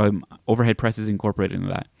 So overhead press is incorporated into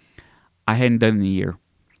that. I hadn't done it in a year.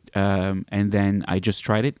 And then I just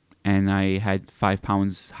tried it, and I had 5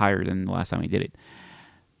 pounds higher than the last time I did it.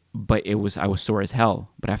 But I was sore as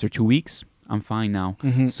hell. But after 2 weeks, I'm fine now.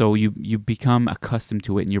 So you become accustomed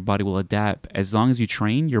to it, and your body will adapt. As long as you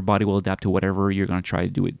train, your body will adapt to whatever you're going to try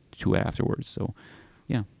to do it to afterwards. So,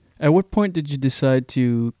 yeah. At what point did you decide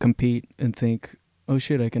to compete and think, oh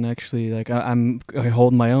shit, I can actually, like, I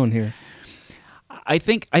hold my own here? I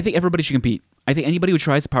think everybody should compete. I think anybody who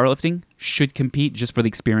tries powerlifting should compete just for the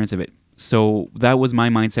experience of it. So that was my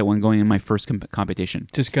mindset when going in my first competition.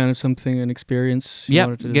 Just kind of an experience.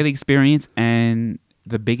 Yeah, get the experience. And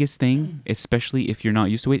the biggest thing, especially if you're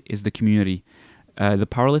not used to it, is the community. The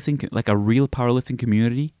powerlifting, like a real powerlifting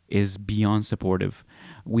community, is beyond supportive.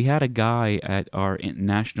 We had a guy at our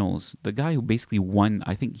nationals, the guy who basically won,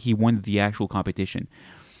 I think he won the actual competition.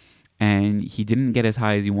 And he didn't get as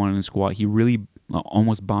high as he wanted in the squat. He really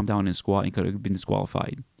almost bombed out in his squat and could have been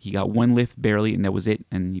disqualified. He got one lift barely, and that was it,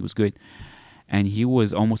 and he was good. And he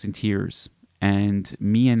was almost in tears. And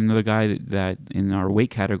me and another guy that in our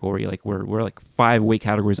weight category, like we're like 5 weight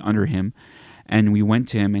categories under him, and we went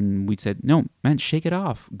to him and we said, "No, man, shake it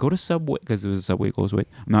off. Go to Subway," because it was a Subway close weight.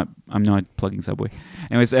 I'm not plugging Subway.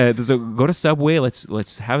 Anyways, so go to Subway.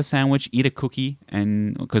 Let's have a sandwich, eat a cookie,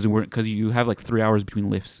 and because you have like 3 hours between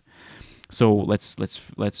lifts. So let's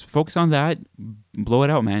focus on that, blow it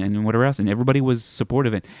out, man, and whatever else. And everybody was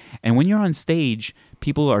supportive of it. And when you're on stage,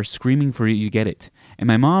 people are screaming for you to get it. And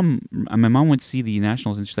my mom went to see the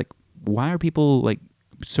nationals, and she's like, "Why are people like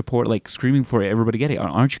screaming for everybody to get it?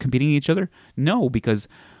 Aren't you competing with each other?" No, because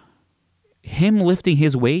him lifting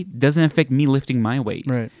his weight doesn't affect me lifting my weight.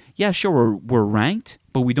 Right. Yeah, sure, we're ranked,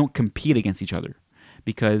 but we don't compete against each other.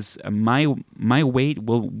 Because my weight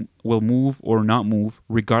will move or not move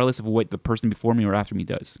regardless of what the person before me or after me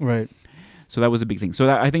does. Right. So that was a big thing. So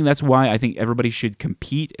I think that's why I think everybody should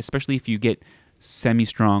compete, especially if you get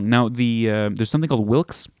semi-strong. Now, there's something called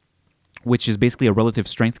Wilks, which is basically a relative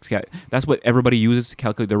strength. That's what everybody uses to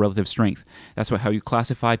calculate their relative strength. That's how you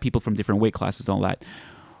classify people from different weight classes and all that.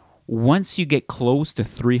 Once you get close to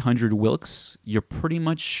 300 Wilks, you're pretty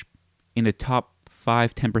much in the top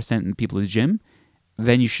 5-10% of people in the gym.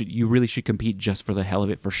 Then you really should compete just for the hell of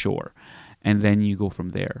it, for sure, and then you go from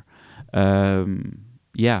there.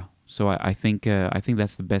 Yeah, so I think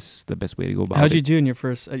that's the best way to go about it. How'd you do at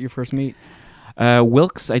your first meet?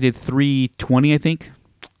 Wilks, I did 320, I think.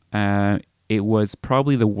 It was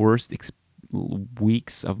probably the worst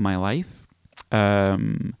weeks of my life.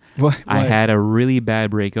 Why? I had a really bad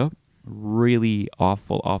breakup. Really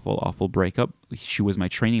awful breakup. She was my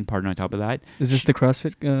training partner on top of that. Is this the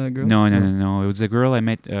CrossFit girl? No. It was a girl I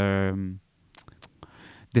met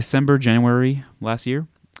January last year.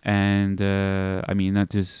 And I mean, not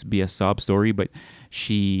to be a sob story, but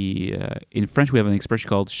She in French we have an expression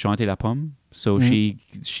called chanter la pomme. So she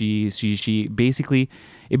basically,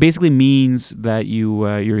 it basically means that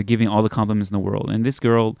you're giving all the compliments in the world. And this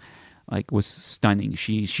girl like was stunning.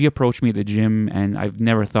 She approached me at the gym, and I've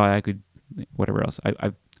never thought I could, whatever else.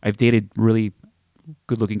 I've dated really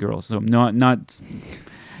good looking girls. So not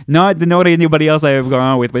to note anybody else I have gone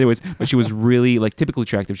on with, but anyways, but she was really like typically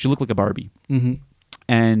attractive. She looked like a Barbie.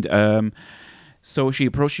 And so she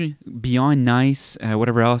approached me, beyond nice,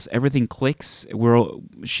 whatever else, everything clicks.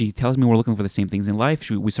 She tells me we're looking for the same things in life.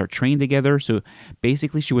 We start training together. So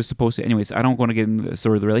basically she was supposed to, anyways, I don't want to get into the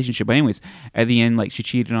sort of the relationship, but anyways, at the end, like she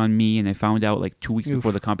cheated on me, and I found out like 2 weeks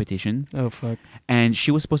before the competition. Oh, fuck. And she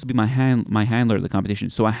was supposed to be my handler at the competition.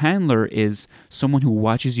 So a handler is someone who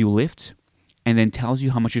watches you lift and then tells you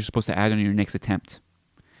how much you're supposed to add on your next attempt.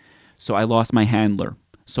 So I lost my handler.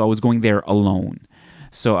 So I was going there alone.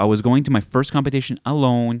 So I was going to my first competition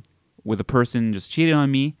alone with a person just cheated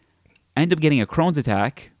on me. Ended up getting a Crohn's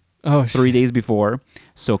attack 3 days before.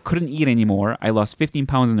 So couldn't eat anymore. I lost 15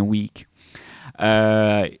 pounds in a week.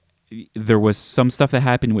 There was some stuff that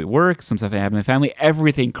happened with work, some stuff that happened in the family.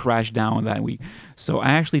 Everything crashed down that week. So I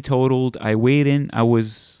actually totaled, I weighed in, I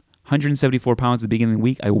was 174 pounds at the beginning of the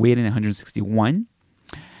week. I weighed in at 161.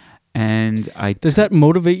 And does that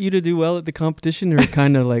motivate you to do well at the competition, or it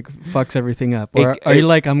kind of like fucks everything up? Or are you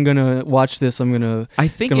like, I'm gonna watch this, it's gonna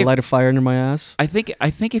light a fire under my ass? I think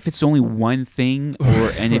if it's only one thing,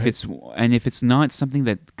 or and right. if it's not something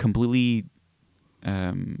that completely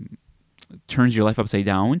turns your life upside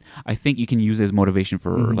down, I think you can use it as motivation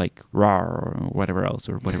for like raw or whatever else,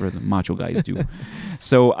 or whatever the macho guys do.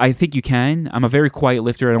 So I think you can. I'm a very quiet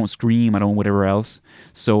lifter. I don't scream. I don't whatever else.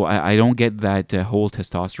 So I don't get that whole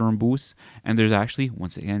testosterone boost. And there's actually,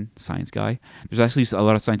 once again, science guy, there's actually a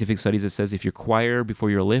lot of scientific studies that says if you're quieter before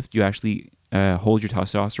your lift, you actually hold your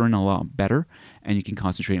testosterone a lot better, and you can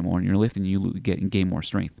concentrate more on your lift, and you gain more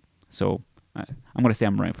strength. So I'm gonna say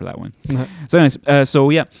I'm right for that one. So anyways, so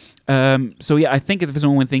yeah, I think if it's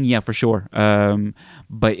only one thing, yeah, for sure.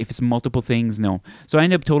 But if it's multiple things, no. So I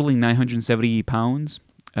ended up totaling 970 pounds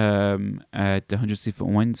at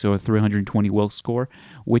 161, so a 320 Wilks score,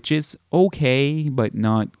 which is okay, but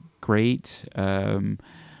not great.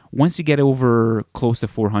 Once you get over close to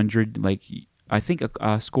 400, like I think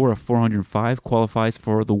a score of 405 qualifies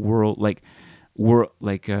for the world,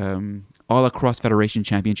 all across Federation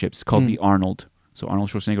Championships called the Arnold. So Arnold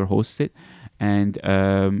Schwarzenegger hosts it, and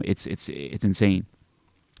it's insane.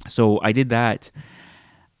 So I did that,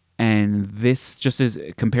 and this, just as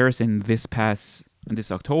a comparison, this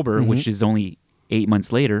October, which is only 8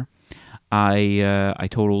 months later, I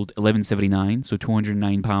totaled 1179, so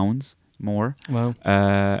 209 pounds more. Wow.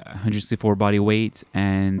 164 body weight,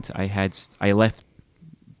 and I left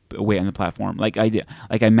weight on the platform. Like I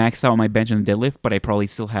maxed out my bench and deadlift, but I probably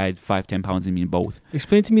still had 5-10 pounds in me in both.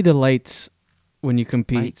 Explain to me the lights when you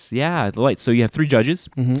compete. Lights, yeah, the lights. So you have 3 judges,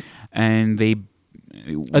 and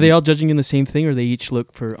are they all judging in the same thing, or they each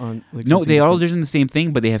look for on? Like, no, they all judging the same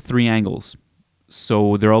thing, but they have 3 angles.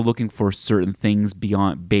 So they're all looking for certain things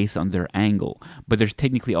based on their angle, but they're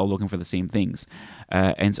technically all looking for the same things,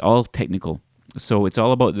 and it's all technical. So it's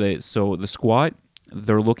all about the squat.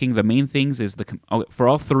 They're looking, the main things is for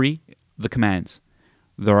all 3, the commands.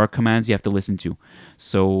 There are commands you have to listen to.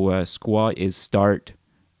 So squat is start,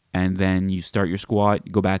 and then you start your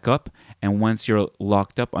squat, go back up, and once you're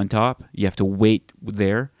locked up on top, you have to wait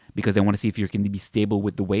there, because they want to see if you can be stable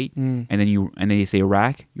with the weight, and then they say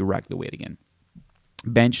rack, you rack the weight again.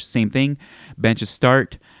 Bench, same thing. Bench is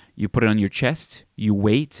start, you put it on your chest, you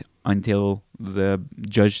wait until the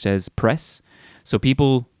judge says press. So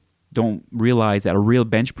people don't realize that a real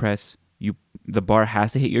bench press, the bar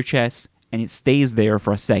has to hit your chest, and it stays there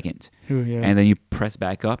for a second. Ooh, yeah. And then you press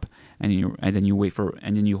back up, and then you wait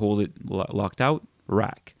and then you hold it locked out,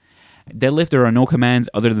 rack. Deadlift, there are no commands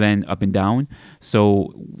other than up and down.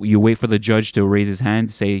 So you wait for the judge to raise his hand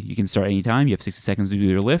to say you can start anytime. You have 60 seconds to do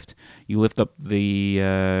your lift. You lift up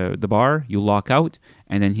the bar, you lock out,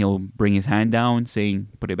 and then he'll bring his hand down saying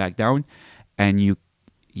put it back down, and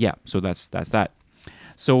so that's that.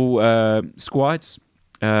 So squats,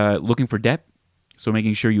 looking for depth. So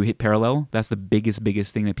making sure you hit parallel. That's the biggest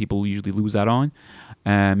thing that people usually lose out on.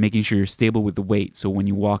 Making sure you're stable with the weight. So when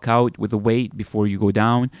you walk out with the weight before you go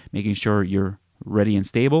down, making sure you're ready and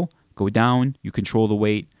stable. Go down, you control the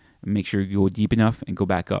weight, make sure you go deep enough and go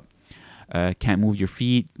back up. Can't move your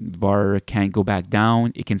feet. The bar can't go back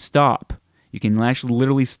down. It can stop. You can actually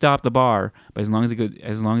literally stop the bar, but as long as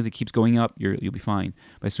it keeps going up, you'll be fine.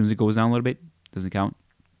 But as soon as it goes down a little bit, it doesn't count.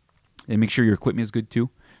 And make sure your equipment is good too,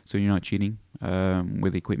 so you're not cheating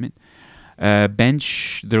with the equipment.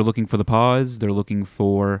 Bench, they're looking for the pause. They're looking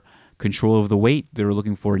for control of the weight. They're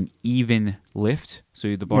looking for an even lift,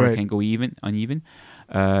 so the bar can't go uneven.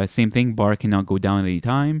 Same thing, bar cannot go down at any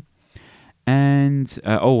time. And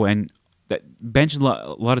that bench, a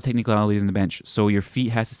lot of technicalities in the bench. So your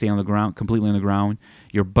feet has to stay on the ground, completely on the ground.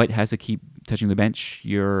 Your butt has to keep touching the bench.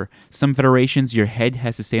 Some federations, your head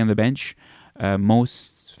has to stay on the bench.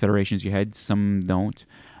 Most federations, your head, some don't.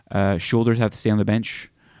 Shoulders have to stay on the bench.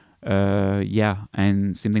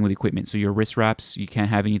 And same thing with equipment. So your wrist wraps, you can't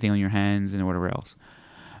have anything on your hands and whatever else.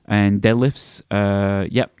 And deadlifts,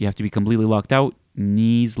 you have to be completely locked out,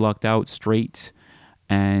 knees locked out, straight.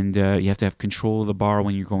 And you have to have control of the bar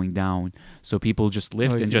when you're going down. So people just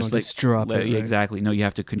lift and just drop it. Right? Exactly. No, you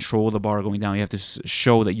have to control the bar going down. You have to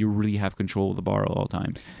show that you really have control of the bar at all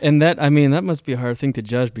times. And that must be a hard thing to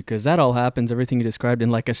judge because that all happens, everything you described, in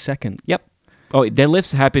like a second. Yep. Oh,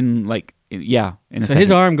 deadlifts happen in a second.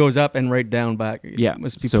 His arm goes up and right down back. Yeah. It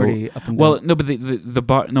must be pretty up and down. Well, no, but the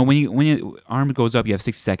bar, no, when your arm goes up, you have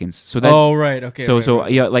 60 seconds. So that. Oh, right. Okay.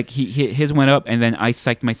 Right. Yeah, like his went up and then I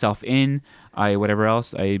psyched myself in. I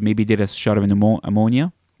maybe did a shot of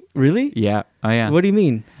ammonia. Really? Yeah. Oh, yeah. What do you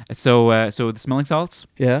mean? So the smelling salts.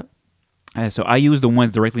 Yeah. So I use the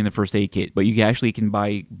ones directly in the first aid kit, but you can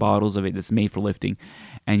buy bottles of it that's made for lifting,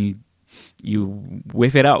 and you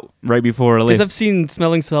whiff it out right before a lift. Because I've seen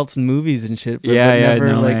smelling salts in movies and shit. But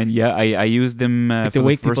I used them to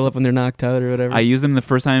wake people up when they're knocked out or whatever. I used them the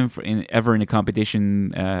first time ever in a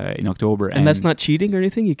competition in October. And that's not cheating or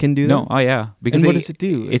anything? You can do that? No, because what does it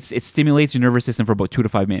do? It stimulates your nervous system for about 2 to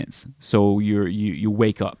 5 minutes. So you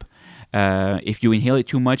wake up. If you inhale it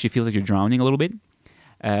too much, it feels like you're drowning a little bit.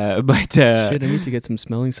 Shit, I need to get some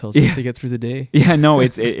smelling salts just to get through the day. Yeah, no,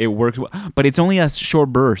 it works well. But it's only a short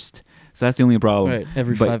burst. So that's the only problem. Right.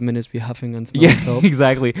 Every 5 minutes be huffing on smelling salts.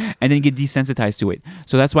 Exactly. And then get desensitized to it.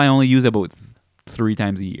 So that's why I only use it about 3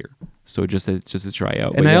 times a year. So just to try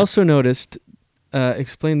out. And I also noticed,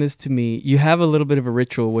 explain this to me, you have a little bit of a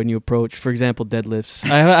ritual when you approach, for example,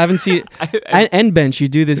 deadlifts. I haven't seen and bench. You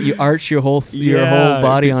do this, you arch your whole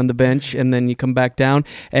body on the bench and then you come back down.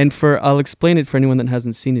 And I'll explain it for anyone that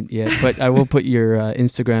hasn't seen it yet, but I will put your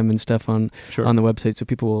Instagram and stuff on the website so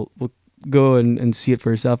people will go and see it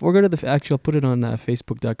for yourself, or go to I'll put it on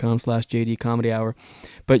facebook.com/JD Comedy Hour.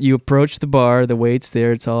 But you approach the bar, the weight's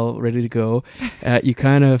there, it's all ready to go. You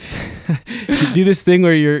kind of you do this thing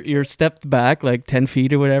where you're stepped back like 10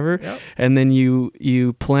 feet or whatever, and then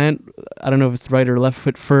you plant, I don't know if it's right or left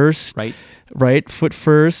foot first. Right foot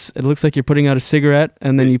first. It looks like you're putting out a cigarette,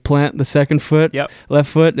 and then you plant the second foot,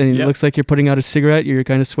 left foot, and it looks like you're putting out a cigarette. You're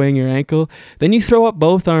kind of swaying your ankle. Then you throw up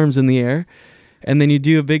both arms in the air. And then you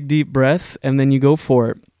do a big deep breath, and then you go for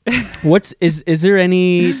it. Is there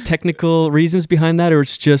any technical reasons behind that, or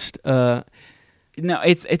it's just? No,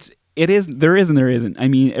 it is. There is and there isn't. I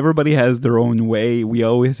mean, everybody has their own way. We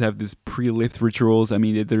always have this pre-lift rituals. I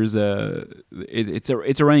mean, it's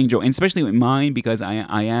a running joke, and especially with mine because I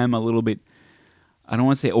am a little bit. I don't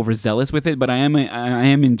want to say overzealous with it, but I am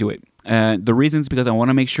into it. The reason is because I want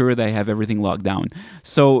to make sure that I have everything locked down.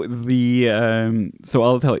 So so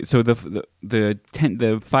I'll tell you. So the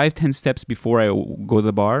 5-10 steps before I go to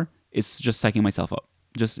the bar, it's just psyching myself up,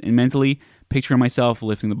 just mentally picturing myself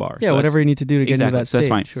lifting the bar. Yeah, so whatever you need to do to get into that state. So that's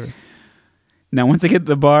fine. Sure. Now, once I get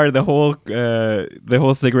the bar, the whole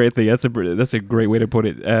cigarette thing. That's a great way to put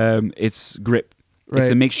it. It's grip. Right. It's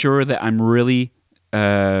to make sure that I'm really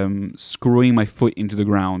screwing my foot into the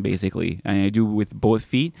ground, basically, and I do with both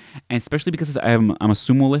feet. And especially because I'm a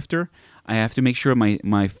sumo lifter, I have to make sure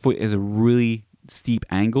my foot is a really steep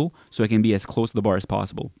angle so I can be as close to the bar as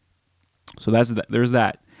possible. So there's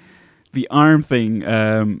that. The arm thing.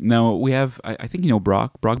 Now we have, I think you know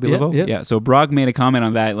Brock Bilivo. Yeah. So Brock made a comment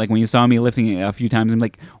on that. Like when you saw me lifting it a few times, I'm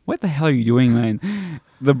like, "What the hell are you doing, man?"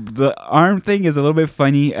 The arm thing is a little bit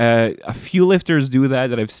funny. A few lifters do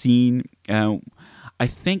that I've seen. I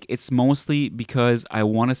think it's mostly because I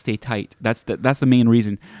want to stay tight. That's the main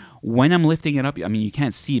reason. When I'm lifting it up, I mean, you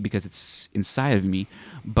can't see it because it's inside of me,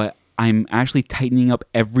 but I'm actually tightening up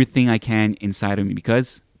everything I can inside of me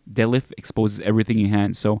because deadlift exposes everything you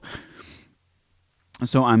can. So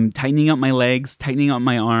I'm tightening up my legs, tightening up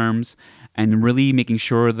my arms, and really making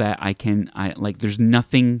sure that there's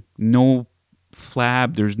nothing, no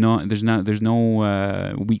flab, there's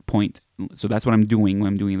no weak point. So that's what I'm doing when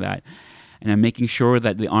I'm doing that. And I'm making sure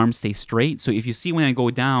that the arms stay straight. So if you see when I go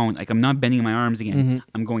down, like I'm not bending my arms again. Mm-hmm.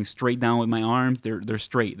 I'm going straight down with my arms. They're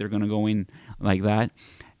straight. They're gonna go in like that.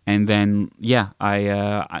 And then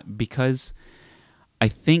because I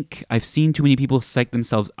think I've seen too many people psych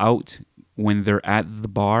themselves out when they're at the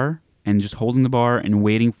bar and just holding the bar and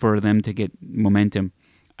waiting for them to get momentum.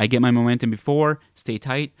 I get my momentum before, stay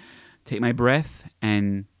tight, take my breath,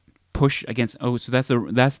 and push against. Oh, so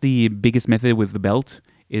that's the biggest method with the belt.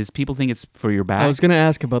 Is people think it's for your back. I was going to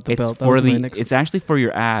ask about the belt. That was my next It's actually for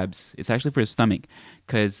your abs. It's actually for your stomach,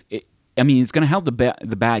 because it's going to help the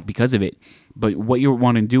back because of it. But what you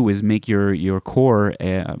want to do is make your core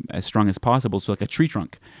as strong as possible, so like a tree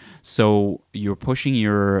trunk. So you're pushing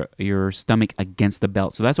your stomach against the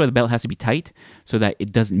belt. So that's why the belt has to be tight, so that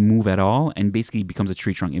it doesn't move at all, and basically becomes a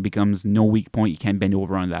tree trunk. It becomes no weak point. You can't bend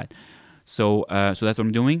over on that. So that's what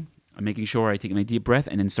I'm doing. I'm making sure I take my deep breath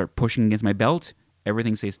and then start pushing against my belt.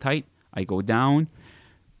 Everything stays tight. I go down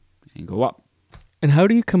and go up. And how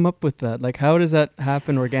do you come up with that? Like, how does that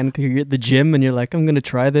happen organically? You're at the gym and you're like, I'm going to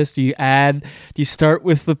try this. Do you start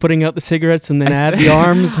with putting out the cigarettes and then add the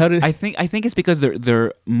arms? I think it's because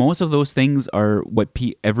they're most of those things are what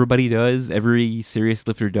everybody does, every serious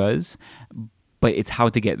lifter does, but it's how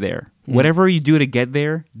to get there. Whatever you do to get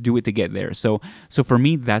there, do it to get there. So for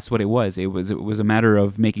me, that's what it was. It was a matter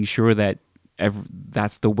of making sure that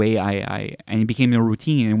that's the way and it became a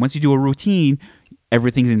routine. And once you do a routine,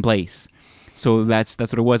 everything's in place. So that's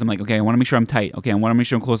what it was. I'm like, okay, I want to make sure I'm tight. Okay, I want to make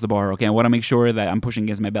sure I'm close to the bar. Okay, I want to make sure that I'm pushing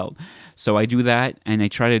against my belt. So I do that, and I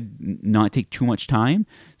try to not take too much time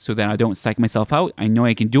so that I don't psych myself out. I know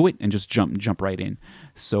I can do it and just jump right in.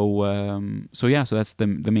 So that's the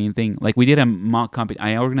main thing. Like, we did a mock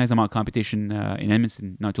I organized a mock competition in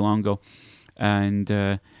Edmonton not too long ago, and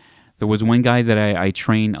there was one guy that I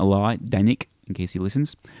train a lot, Danik, in case he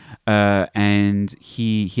listens, and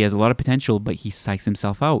he has a lot of potential, but he psychs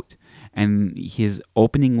himself out. And his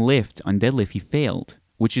opening lift on deadlift, he failed,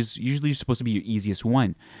 which is usually supposed to be your easiest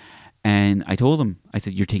one. And I told him, I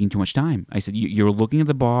said, you're taking too much time. I said, you're looking at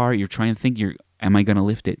the bar, you're trying to think, am I going to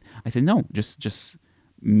lift it? I said, no, just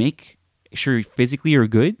make sure physically you're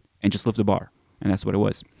good and just lift the bar. And that's what it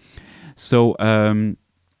was. So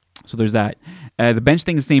there's that. The bench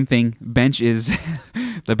thing is the same thing. The bench is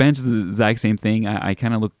the exact same thing. I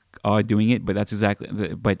kind of look odd doing it, but that's exactly.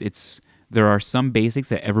 There are some basics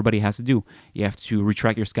that everybody has to do. You have to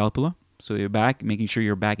retract your scapula, so your back, making sure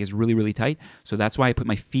your back is really, really tight. So that's why I put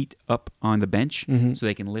my feet up on the bench, so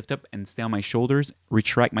they can lift up and stay on my shoulders,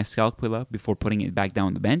 retract my scapula before putting it back down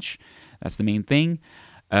on the bench. That's the main thing.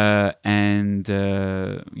 And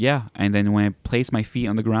then when I place my feet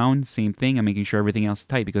on the ground, same thing. I'm making sure everything else is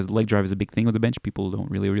tight, because leg drive is a big thing with the bench. People don't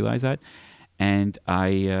really realize that. And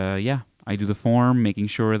I do the form, making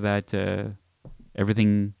sure that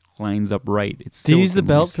everything lines up right. Do you use the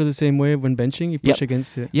belt for the same way when benching? You push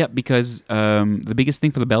against it? Yeah, because the biggest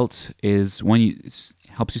thing for the belt is, one, it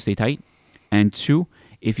helps you stay tight, and two,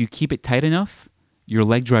 if you keep it tight enough, your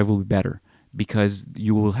leg drive will be better, because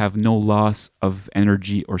you will have no loss of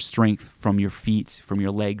energy or strength from your feet, from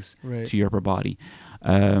your legs to your upper body.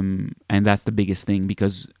 And that's the biggest thing,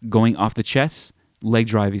 because going off the chest, leg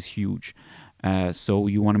drive is huge. So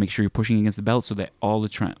you want to make sure you're pushing against the belt so that all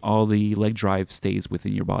the leg drive stays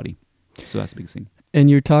within your body. So that's the biggest thing.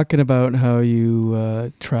 And you're talking about how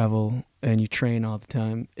you travel and you train all the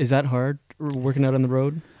time. Is that hard, working out on the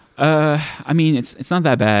road? I mean, it's not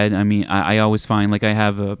that bad. I mean, I always find, like, I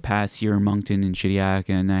have a pass here in Moncton and Shediac,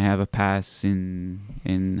 and I have a pass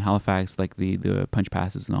in Halifax, like the punch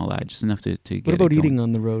passes and all that, just enough to get. What about eating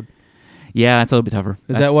on the road? Yeah, that's a little bit tougher.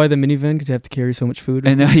 Is that why the minivan? Because you have to carry so much food?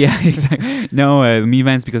 Yeah, exactly. No, the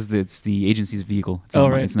minivan's because it's the agency's vehicle. It's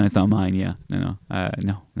right. It's not mine. Yeah, no.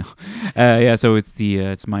 Yeah, so it's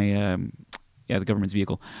my the government's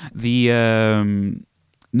vehicle.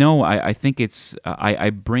 No, I think it's I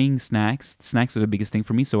bring snacks. Snacks are the biggest thing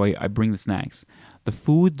for me, so I bring the snacks. The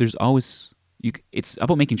food, there's always. It's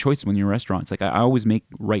about making choices when you're in restaurants. Like, I always make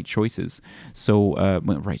right choices. So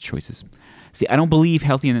right choices. See, I don't believe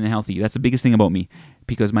healthy and unhealthy. That's the biggest thing about me.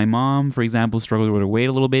 Because my mom, for example, struggled with her weight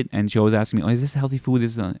a little bit, and she always asked me, "Oh, is this healthy food?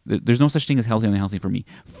 There's no such thing as healthy and unhealthy for me.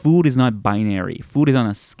 Food is not binary. Food is on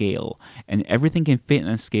a scale, and everything can fit on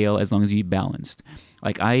a scale as long as you eat balanced.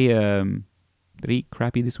 Like, did I eat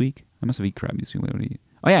crappy this week? I must have eaten crappy this week. What did I eat?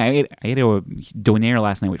 Oh yeah, I ate a donair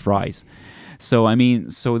last night with fries. So I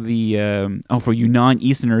mean, for you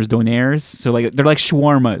non-Easterners, donairs, so like they're like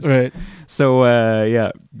shawarmas. Right. So I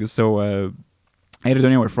had a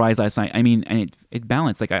donair with fries last night. I mean, and it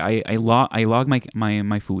balanced. Like I log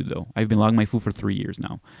my food though. I've been logging my food for 3 years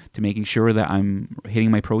now, to making sure that I'm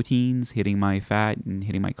hitting my proteins, hitting my fat, and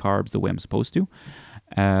hitting my carbs the way I'm supposed to.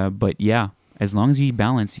 But yeah, as long as you eat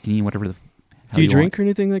balanced, you can eat whatever the hell Do you drink want. or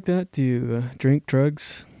anything like that? Do you drink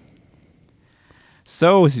drugs?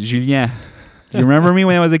 So, Julien, do you remember me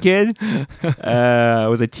when I was a kid? I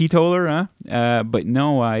was a teetotaler, huh? But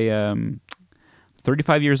no, I'm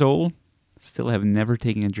 35 years old, Still have never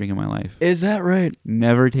taken a drink in my life. Is that right?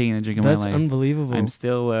 Never taken a drink in my life. That's unbelievable. I'm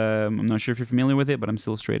still, I'm not sure if you're familiar with it, but I'm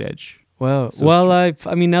still straight edge. Wow. So Well, I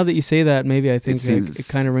mean, now that you say that, maybe I think it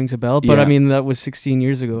kind of rings a bell. But yeah. I mean, that was 16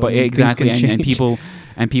 years ago. But I mean, exactly, things can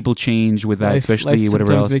and people change with that, Life especially whatever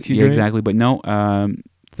sometimes else. makes you Yeah, drink. exactly. But no,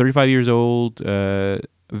 35 years old,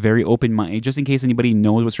 very open-minded. Just in case anybody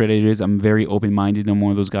knows what straight edge is, I'm very open-minded. I'm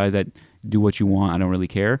one of those guys that do what you want. I don't really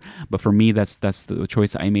care. But for me, that's the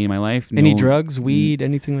choice I made in my life. Any drugs, weed,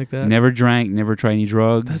 anything like that? Never drank. Never tried any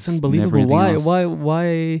drugs. That's unbelievable.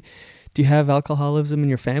 Why? Do you have alcoholism in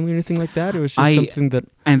your family or anything like that? It was just something that...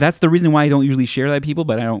 And that's the reason why I don't usually share that with people,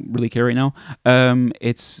 but I don't really care right now.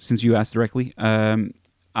 It's since you asked directly.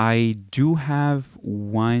 I do have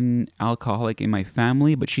one alcoholic in my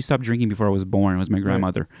family, but she stopped drinking before I was born. It was my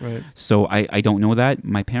grandmother. Right. So I don't know that.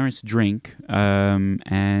 My parents drink,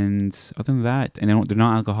 and other than that, and they're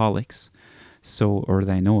not alcoholics, or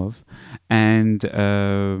that I know of. And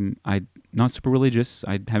I'm not super religious.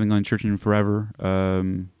 I haven't gone to church in forever.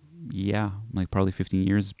 Like probably 15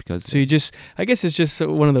 years because. So I guess it's just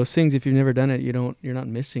one of those things. If you've never done it, you're not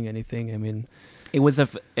missing anything. I mean. It was a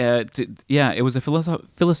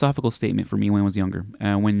philosophical statement for me when I was younger.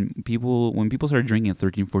 When people started drinking at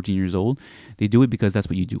 13, 14 years old, they do it because that's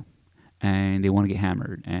what you do, and they want to get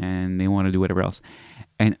hammered and they want to do whatever else.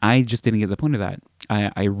 And I just didn't get the point of that.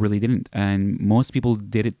 I really didn't. And most people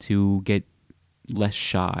did it to get less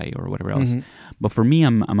shy or whatever else. Mm-hmm. But for me,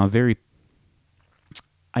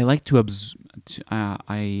 I like to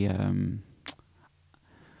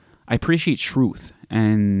I appreciate truth,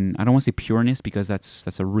 and I don't want to say pureness because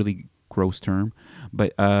that's a really gross term,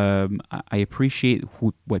 but I appreciate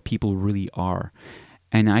what people really are.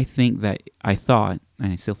 And I thought,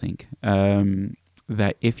 and I still think,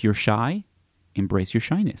 that if you're shy, embrace your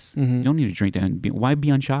shyness. Mm-hmm. You don't need to drink to why be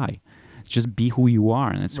unshy? Just be who you are,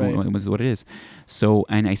 and that's what it is. So,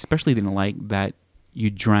 and I especially didn't like that you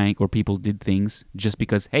drank or people did things just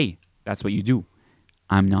because, hey, that's what you do.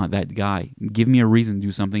 I'm not that guy. Give me a reason to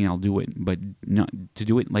do something and I'll do it. But not to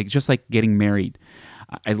do it, just like getting married.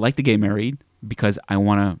 I'd like to get married because I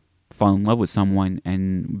want to fall in love with someone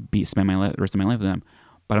and spend the rest of my life with them.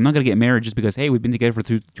 But I'm not going to get married just because, hey, we've been together for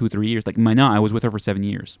 2 or 3 years. I was with her for 7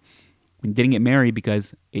 years. We didn't get married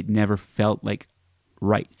because it never felt like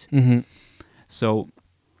right. Mm-hmm. So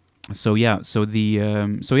that's the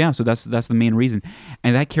main reason,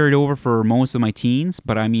 and that carried over for most of my teens.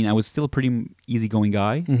 But I mean, I was still a pretty easygoing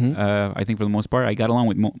guy. Mm-hmm. I think for the most part, I got along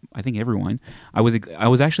with I think everyone. I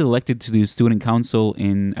was actually elected to the student council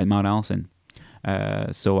at Mount Allison.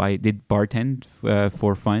 So I did bartend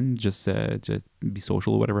for fun, just be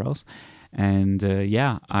social or whatever else. And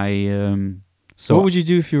So what would you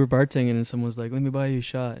do if you were bartending and someone was like, "Let me buy you a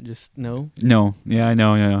shot"? Just no. No, yeah, I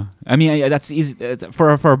know. I mean, that's easy for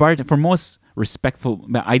a bar. For most respectful,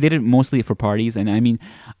 I did it mostly for parties, and I mean,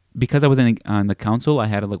 because I was on the council, I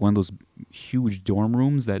had one of those huge dorm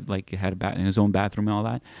rooms that had his own bathroom and all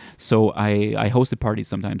that. So I hosted parties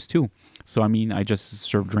sometimes too. So I mean, I just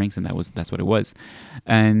served drinks, and that's what it was,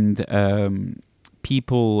 and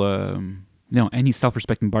people. Any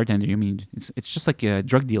self-respecting bartender. I mean, it's just like a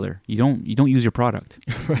drug dealer. You don't use your product.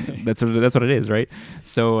 Right. That's what it is, right?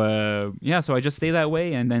 So so I just stay that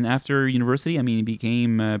way. And then after university, I mean,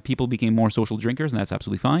 people became more social drinkers, and that's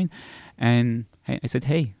absolutely fine. And I said,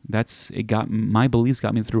 hey, my beliefs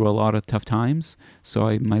got me through a lot of tough times, so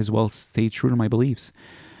I might as well stay true to my beliefs.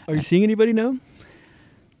 Are you seeing anybody now?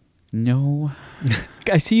 No.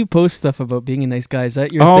 I see you post stuff about being a nice guy. Is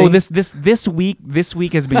that your thing? This week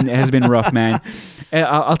has been rough, man.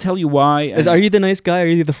 I'll tell you why. Are you the nice guy? Or are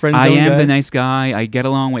you the friend zone guy? I am the nice guy. I get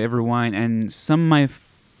along with everyone, and some,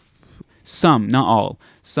 not all,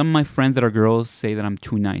 some of my friends that are girls say that I'm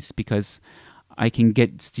too nice because I can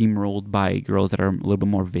get steamrolled by girls that are a little bit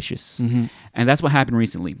more vicious. Mm-hmm. And that's what happened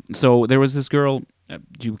recently. So there was this girl.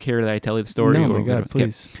 Do you care that I tell you the story? No, my God,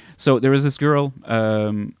 please. Okay. So there was this girl.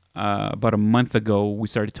 About a month ago, we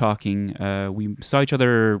started talking. We saw each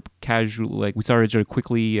other casually, we saw each other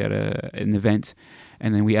quickly at an event,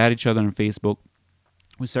 and then we added each other on Facebook.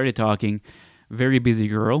 We started talking. Very busy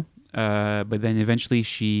girl, but then eventually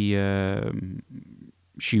she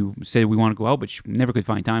said we want to go out, but she never could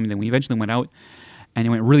find time. And then we eventually went out, and it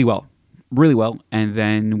went really well. And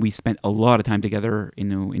then we spent a lot of time together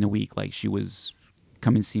in a week. She was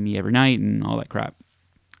come and see me every night and all that crap.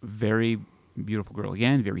 Very beautiful girl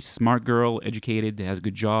again, very smart girl, educated, has a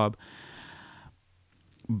good job,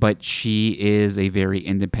 but she is a very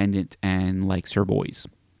independent and likes her boys,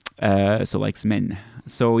 so likes men.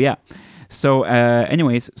 So yeah, So,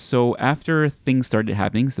 anyways, so after things started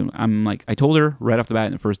happening, so I'm like, I told her right off the bat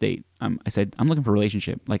in the first date, I said, I'm looking for a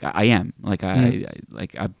relationship. Like, I am. Like,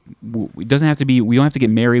 it doesn't have to be, we don't have to get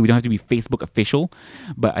married. We don't have to be Facebook official.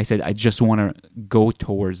 But I said, I just want to go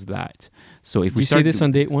towards that. So if we say this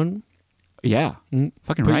on date 1? Yeah.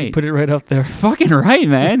 Fucking right. Put it right up there. Fucking right,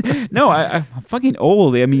 man. No, I'm fucking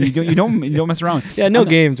old. I mean, you don't mess around. Yeah, no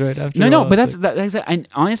games, right? After no, but that's and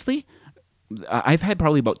honestly, I've had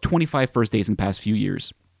probably about 25 first dates in the past few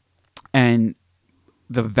years, and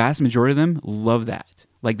the vast majority of them love that.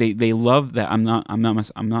 Like they love that I'm not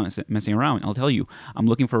messing around. I'll tell you, I'm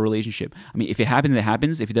looking for a relationship. I mean, if it happens, it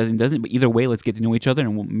happens. If it doesn't, it doesn't. But either way, let's get to know each other,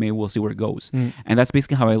 and maybe we'll see where it goes. And that's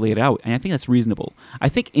basically how I lay it out. And I think that's reasonable. I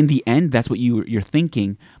think in the end, that's what you're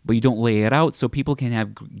thinking, but you don't lay it out so people can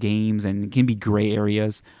have games and it can be gray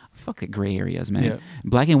areas. Fuck the gray areas, man. Yeah.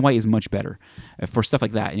 Black and white is much better for stuff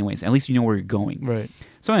like that. Anyways, at least you know where you're going. Right.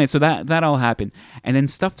 So anyway, so that all happened, and then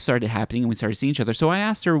stuff started happening, and we started seeing each other. So I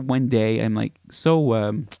asked her one day, I'm like, so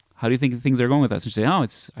how do you think things are going with us? And she said, oh,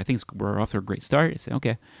 I think we're off to a great start. I said,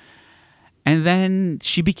 okay. And then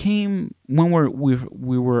she became, when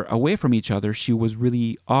we were away from each other, she was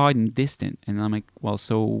really odd and distant. And I'm like, well,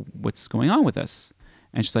 so what's going on with us?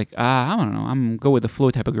 And she's like, I don't know. I'm go with the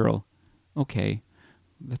flow type of girl. Okay.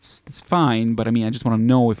 That's fine, but I mean, I just want to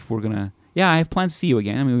know if we're gonna. Yeah, I have plans to see you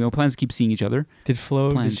again. I mean, we have plans to keep seeing each other. By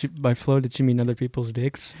flow, did she mean other people's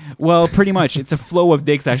dicks? Well, pretty much, it's a flow of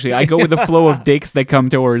dicks. Actually, I go with the flow of dicks that come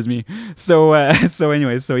towards me. So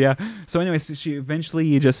anyways, she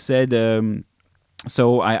eventually just said.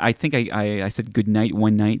 So I think I said good night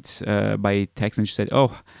one night by text, and she said,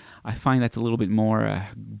 "Oh, I find that's a little bit more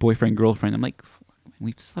boyfriend girlfriend." I'm like,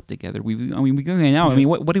 we've slept together. We go hang out. I mean,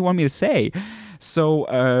 what do you want me to say? So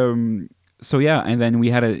yeah, and then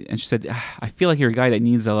and she said, I feel like you're a guy that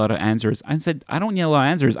needs a lot of answers. I said, I don't need a lot of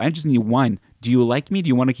answers. I just need one. Do you like me? Do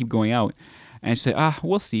you want to keep going out? And she said,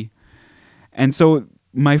 we'll see. And so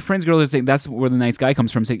my friend's girl is saying that's where the nice guy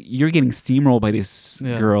comes from. Saying you're getting steamrolled by this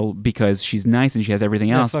girl because she's nice and she has everything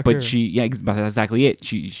else, but her. But that's exactly it.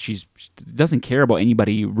 She doesn't care about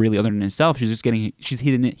anybody really other than herself. She's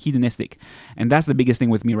hedonistic, and that's the biggest thing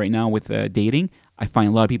with me right now with dating. I find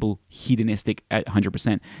a lot of people hedonistic at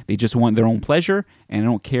 100%. They just want their own pleasure and they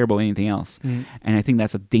don't care about anything else. And I think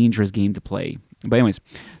that's a dangerous game to play. But anyways,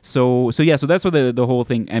 so that's what the whole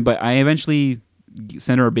thing. But I eventually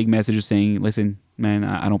sent her a big message saying, listen, man,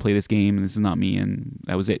 I don't play this game and this is not me, and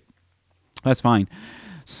that was it. That's fine.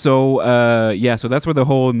 So so that's where the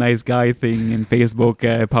whole nice guy thing in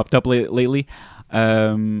Facebook popped up lately.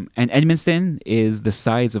 And Edmonton is the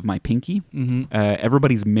size of my pinky.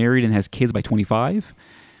 Everybody's married and has kids by 25.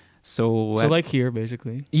 So like here,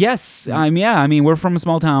 basically. Yes, I mean, we're from a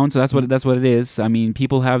small town, so that's what it is. I mean,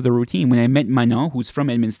 people have the routine. When I met Manon, who's from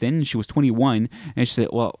Edmonton, she was 21, and she said,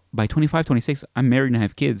 well, by 25, 26, I'm married and I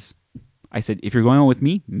have kids. I said, if you're going on with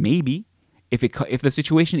me, maybe. If the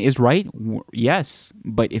situation is right, yes.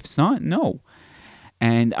 But if it's not, no.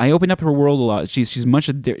 And I opened up her world a lot. She's a much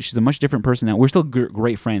different person now. We're still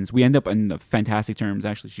great friends. We end up in fantastic terms.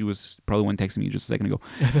 Actually, she was probably one texting me just a second ago.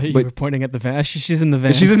 I thought you were pointing at the van. She's in the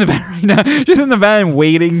van. She's in the van right now. She's in the van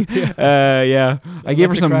waiting. I gave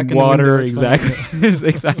her some water. Exactly.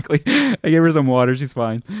 Exactly. I gave her some water. She's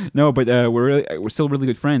fine. No, but we're still really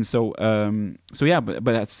good friends. So yeah. But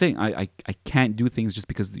that's the thing. I can't do things just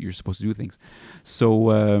because you're supposed to do things.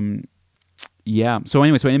 So. Yeah. So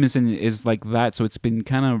anyway, Edmonton is like that. So it's been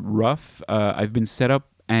kind of rough. I've been set up,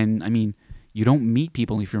 and I mean, you don't meet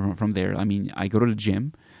people if you're from there. I mean, I go to the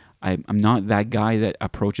gym. I'm not that guy that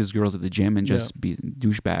approaches girls at the gym and just be a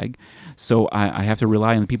douchebag. So I have to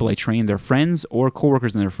rely on the people I train, their friends or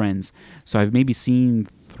coworkers and their friends. So I've maybe seen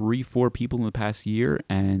 3-4 people in the past year,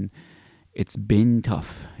 and it's been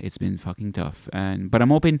tough. It's been fucking tough. But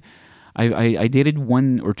I'm open. I dated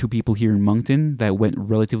 1 or 2 people here in Moncton that went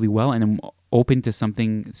relatively well, and I'm open to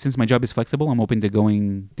something. Since my job is flexible, I'm open to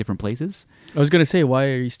going different places. I was gonna say, why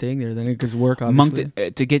are you staying there then? Because work, obviously.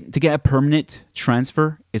 Moncton, to get a permanent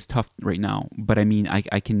transfer is tough right now. But I mean, I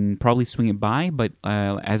can probably swing it by. But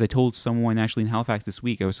as I told someone actually in Halifax this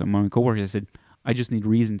week, I was among coworkers. I said, I just need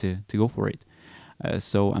reason to go for it.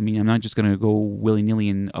 So I mean, I'm not just gonna go willy-nilly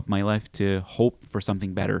and up my life to hope for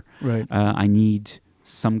something better. Right. I need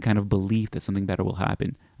some kind of belief that something better will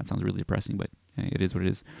happen. That sounds really depressing, but it is what it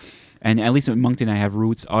is. And at least in Moncton, I have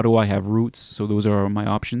roots. Ottawa, I have roots. So those are my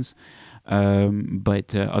options.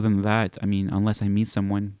 But other than that, I mean, unless I meet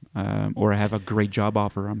someone or I have a great job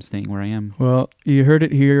offer, I'm staying where I am. Well, you heard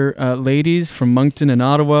it here, ladies from Moncton and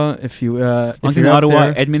Ottawa. If you Moncton,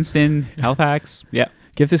 Ottawa, Edmonton, Halifax, yeah.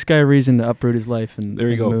 Give this guy a reason to uproot his life and there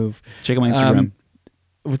you go. Move. Check out my Instagram.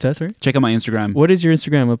 What's that, sorry? Check out my Instagram. What is your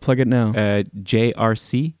Instagram? I'll plug it now.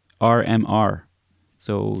 JRCRMR.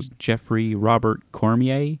 So Jeffrey Robert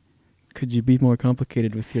Cormier. Could you be more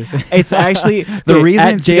complicated with your thing? It's actually the Okay, reason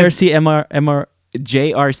at it's because- JRCMR.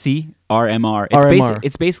 JRCRMR. RMR.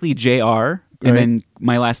 It's basically JR and Right. then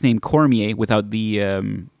my last name Cormier without the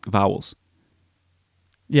vowels.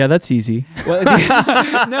 Yeah, that's easy. Well,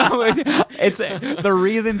 no, it's the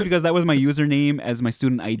reasons because that was my username as my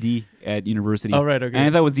student ID at university. Oh, right, okay. And I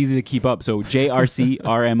thought it was easy to keep up. So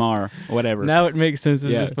JRCRMR, whatever. Now it makes sense.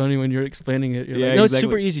 It's Yeah. just funny when you're explaining it. You're Yeah, like, no, it's exactly.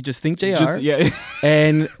 super easy. Just think JR. Just, yeah.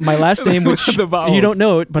 And my last name, which The vowels. you don't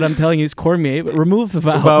know it, but I'm telling you, is Cormier. But remove the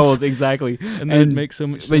vowels. Vowels, exactly. And then it makes so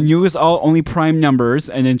much sense. Then use only prime numbers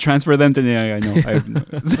and then transfer them to. Yeah, I know.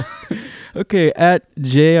 Okay, at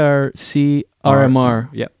JRCRMR.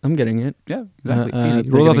 Yeah. I'm getting it. Yeah, exactly. It's easy.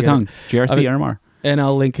 they're Roll off the gonna tongue. JRCRMR. And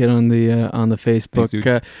I'll link it on the Facebook. Thanks,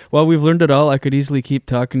 dude. Well, we've learned it all. I could easily keep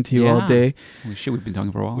talking to you all Yeah. day. Holy shit, we've been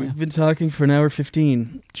talking for a while. We've Yeah. been talking for an hour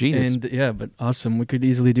 15. Jesus. And yeah, but awesome. We could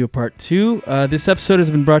easily do a part 2. This episode has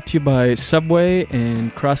been brought to you by Subway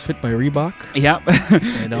and CrossFit by Reebok. Yeah.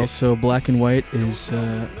 And also Black and White is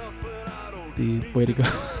the way to go.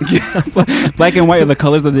 Black and white are the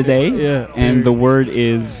colors of the day. Yeah. And the word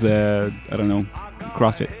is, I don't know,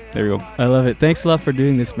 CrossFit. There you go. I love it. Thanks a lot for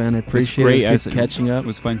doing this, man. I appreciate great. it. It's good It was- catching up. It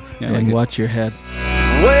was fun. Yeah, I and like it. watch your head.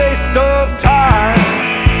 Waste of time.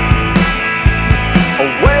 A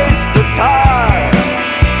waste of time.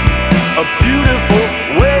 A beautiful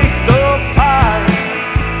waste of time.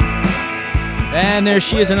 And there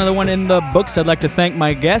she is, another one in the books. I'd like to thank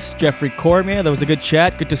my guest, Jeffrey Cormier. That was a good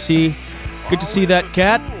chat. Good to see that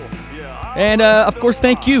cat. And of course,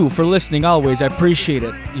 thank you for listening. Always, I appreciate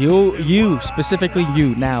it. You specifically,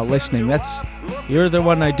 you now listening. You're the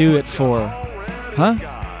one I do it for, huh?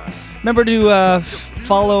 Remember to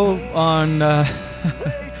follow on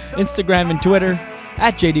Instagram and Twitter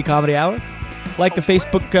at JD Comedy Hour. Like the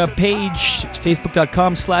Facebook page,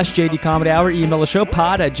 facebook.com/JD Comedy Hour. Email the show,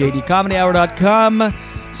 pod@jdcomedyhour.com.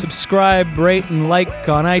 Subscribe, rate, and like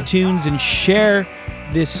on iTunes, and share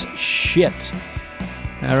this shit.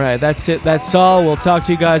 All right, that's it. That's all. We'll talk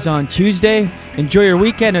to you guys on Tuesday. Enjoy your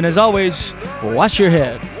weekend, and as always, watch your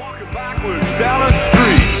head. Walking backwards down a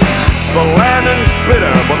street. The landing's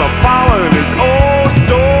bitter, but the following is oh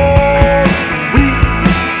so sweet.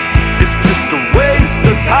 It's just a waste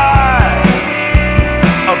of time.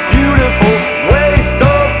 A beautiful waste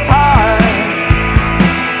of time.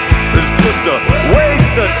 It's just a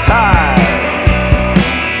waste of time.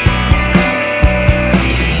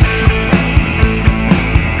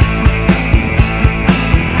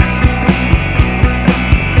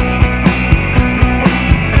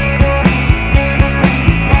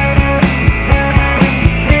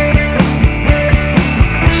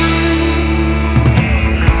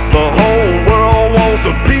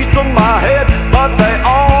 A piece of my head, but they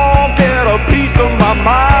all get a piece of my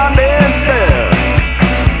mind instead.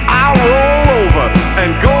 I roll over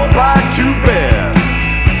and go back to bed.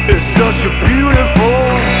 It's such a beautiful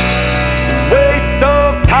waste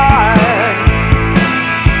of time.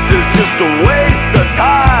 It's just a waste of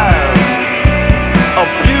time. A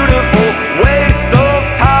beautiful waste of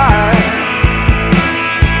time.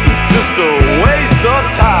 It's just a waste of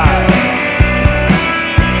time.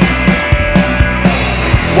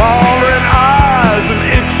 Wandering eyes and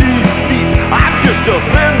itchy feet. I'm just a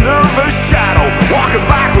thin, nervous shadow walking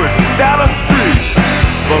backwards down a street.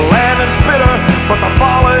 The landing's bitter, but the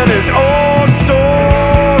falling is oh so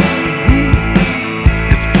sweet.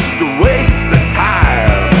 It's just a waste of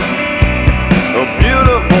time. A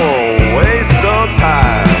beautiful waste of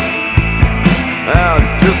time. Now it's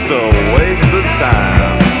just a waste of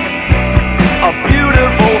time. A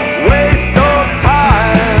beautiful waste of time.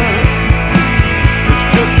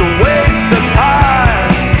 Just a waste of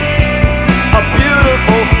time. A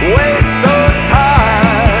beautiful waste of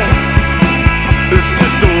time. It's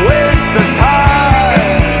just a waste of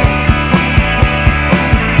time.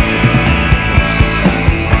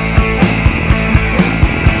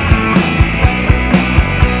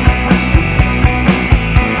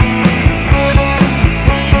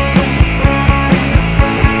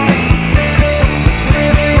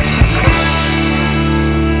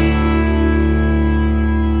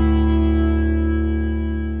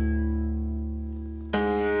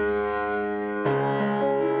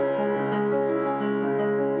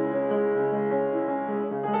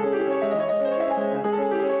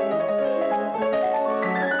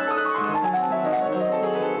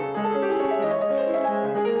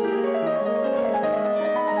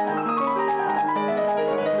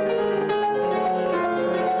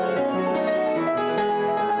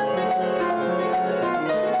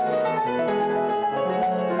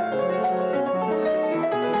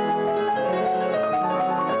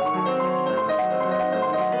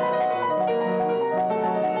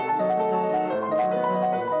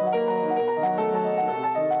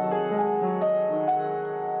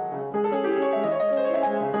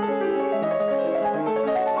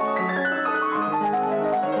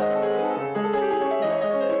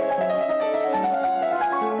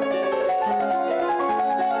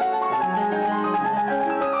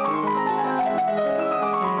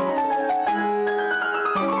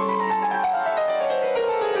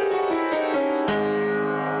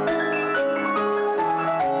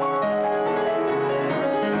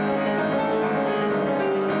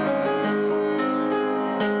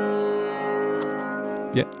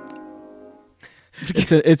 Yeah.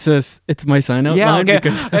 It's my sign out Yeah, line. okay.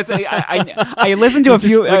 Because I listened to a Just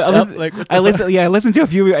few. looked up, like, what the I listened to a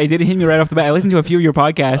few. I didn't hit me right off the bat. I listened to a few of your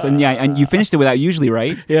podcasts, and you finished it without usually,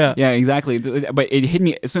 right? Yeah. Yeah, exactly. But it hit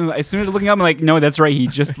me as soon as looking up. I'm like, no, that's right. He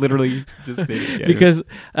just literally just did it. Yeah, because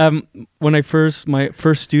when my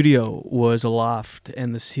first studio was a loft,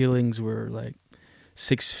 and the ceilings were like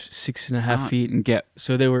 6.5 feet, and get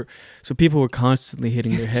so people were constantly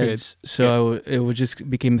hitting their heads. So it would just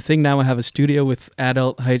became a thing. Now I have a studio with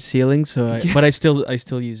adult height ceilings, but I still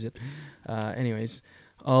use it. Anyways,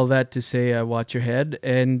 all that to say, watch your head,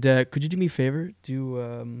 and could you do me a favor? Do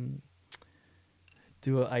an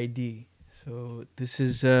ID. So this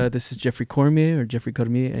is Jeffrey Cormier,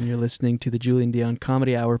 and you're listening to the Julien Dion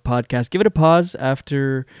Comedy Hour podcast. Give it a pause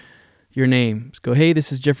after your name. Just go, hey,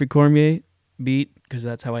 this is Jeffrey Cormier. Beat, because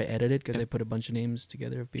that's how I edit it, because I put a bunch of names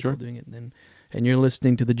together of people doing it, and you're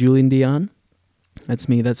listening to the Julien Dion. That's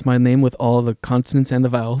me. That's my name with all the consonants and the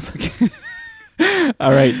vowels.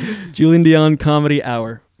 All right, Julien Dion Comedy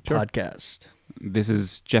Hour podcast. This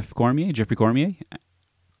is Jeffrey Cormier,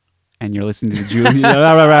 and you're listening to the Julien. You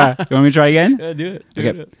want me to try again? Yeah, do it.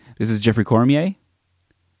 Okay. It. This is Jeffrey Cormier.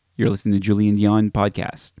 You're listening to Julien Dion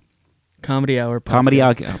podcast. Comedy Hour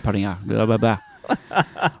podcast. Comedy Hour. Blah, blah, blah.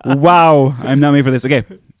 Wow, I'm not made for this. Okay,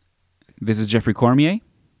 this is Jeffrey Cormier.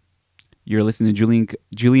 You're listening to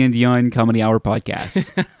Julien Dion Comedy Hour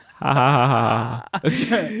podcast.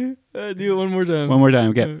 Do it one more time. One more time.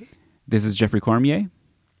 Okay, this is Jeffrey Cormier.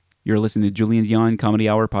 You're listening to Julien Dion Comedy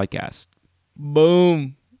Hour podcast.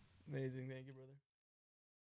 Boom.